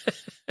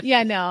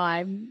 Yeah, no,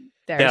 I'm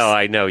there. No,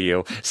 I know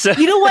you. So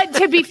you know what?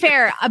 To be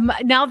fair,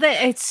 now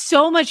that it's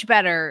so much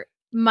better,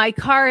 my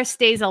car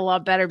stays a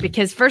lot better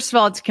because first of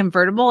all, it's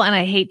convertible and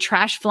I hate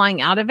trash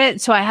flying out of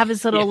it. So I have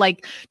this little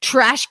like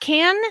trash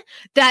can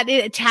that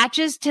it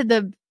attaches to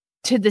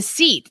the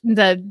seat,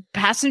 the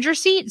passenger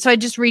seat. So I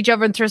just reach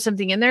over and throw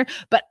something in there.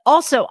 But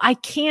also I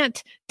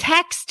can't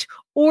text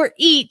or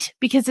eat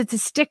because it's a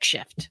stick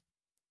shift.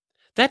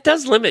 That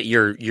does limit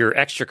your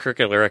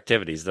extracurricular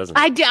activities, doesn't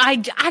it?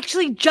 I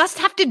actually just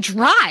have to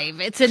drive.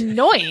 It's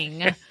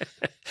annoying.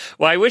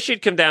 Well, I wish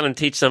you'd come down and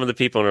teach some of the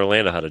people in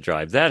Orlando how to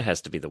drive. That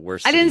has to be the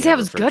worst. I didn't city say I ever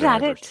was for good at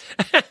drivers.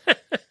 it.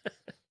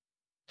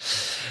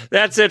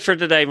 That's it for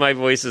today. My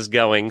voice is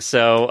going.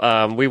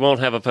 So we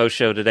won't have a post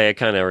show today. I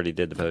kind of already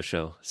did the post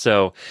show.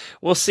 So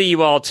we'll see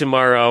you all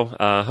tomorrow.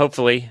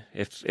 Hopefully,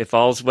 if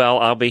all's well,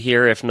 I'll be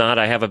here. If not,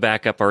 I have a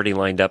backup already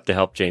lined up to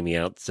help Jamie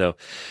out. So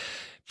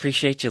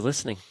appreciate you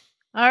listening.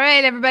 All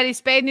right, everybody,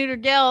 Spay Neuter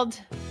Guild.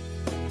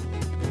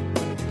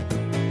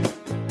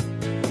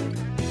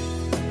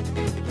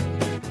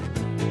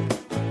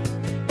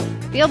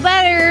 Feel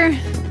better.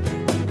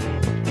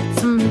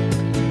 Some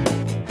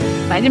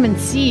vitamin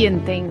C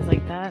and things like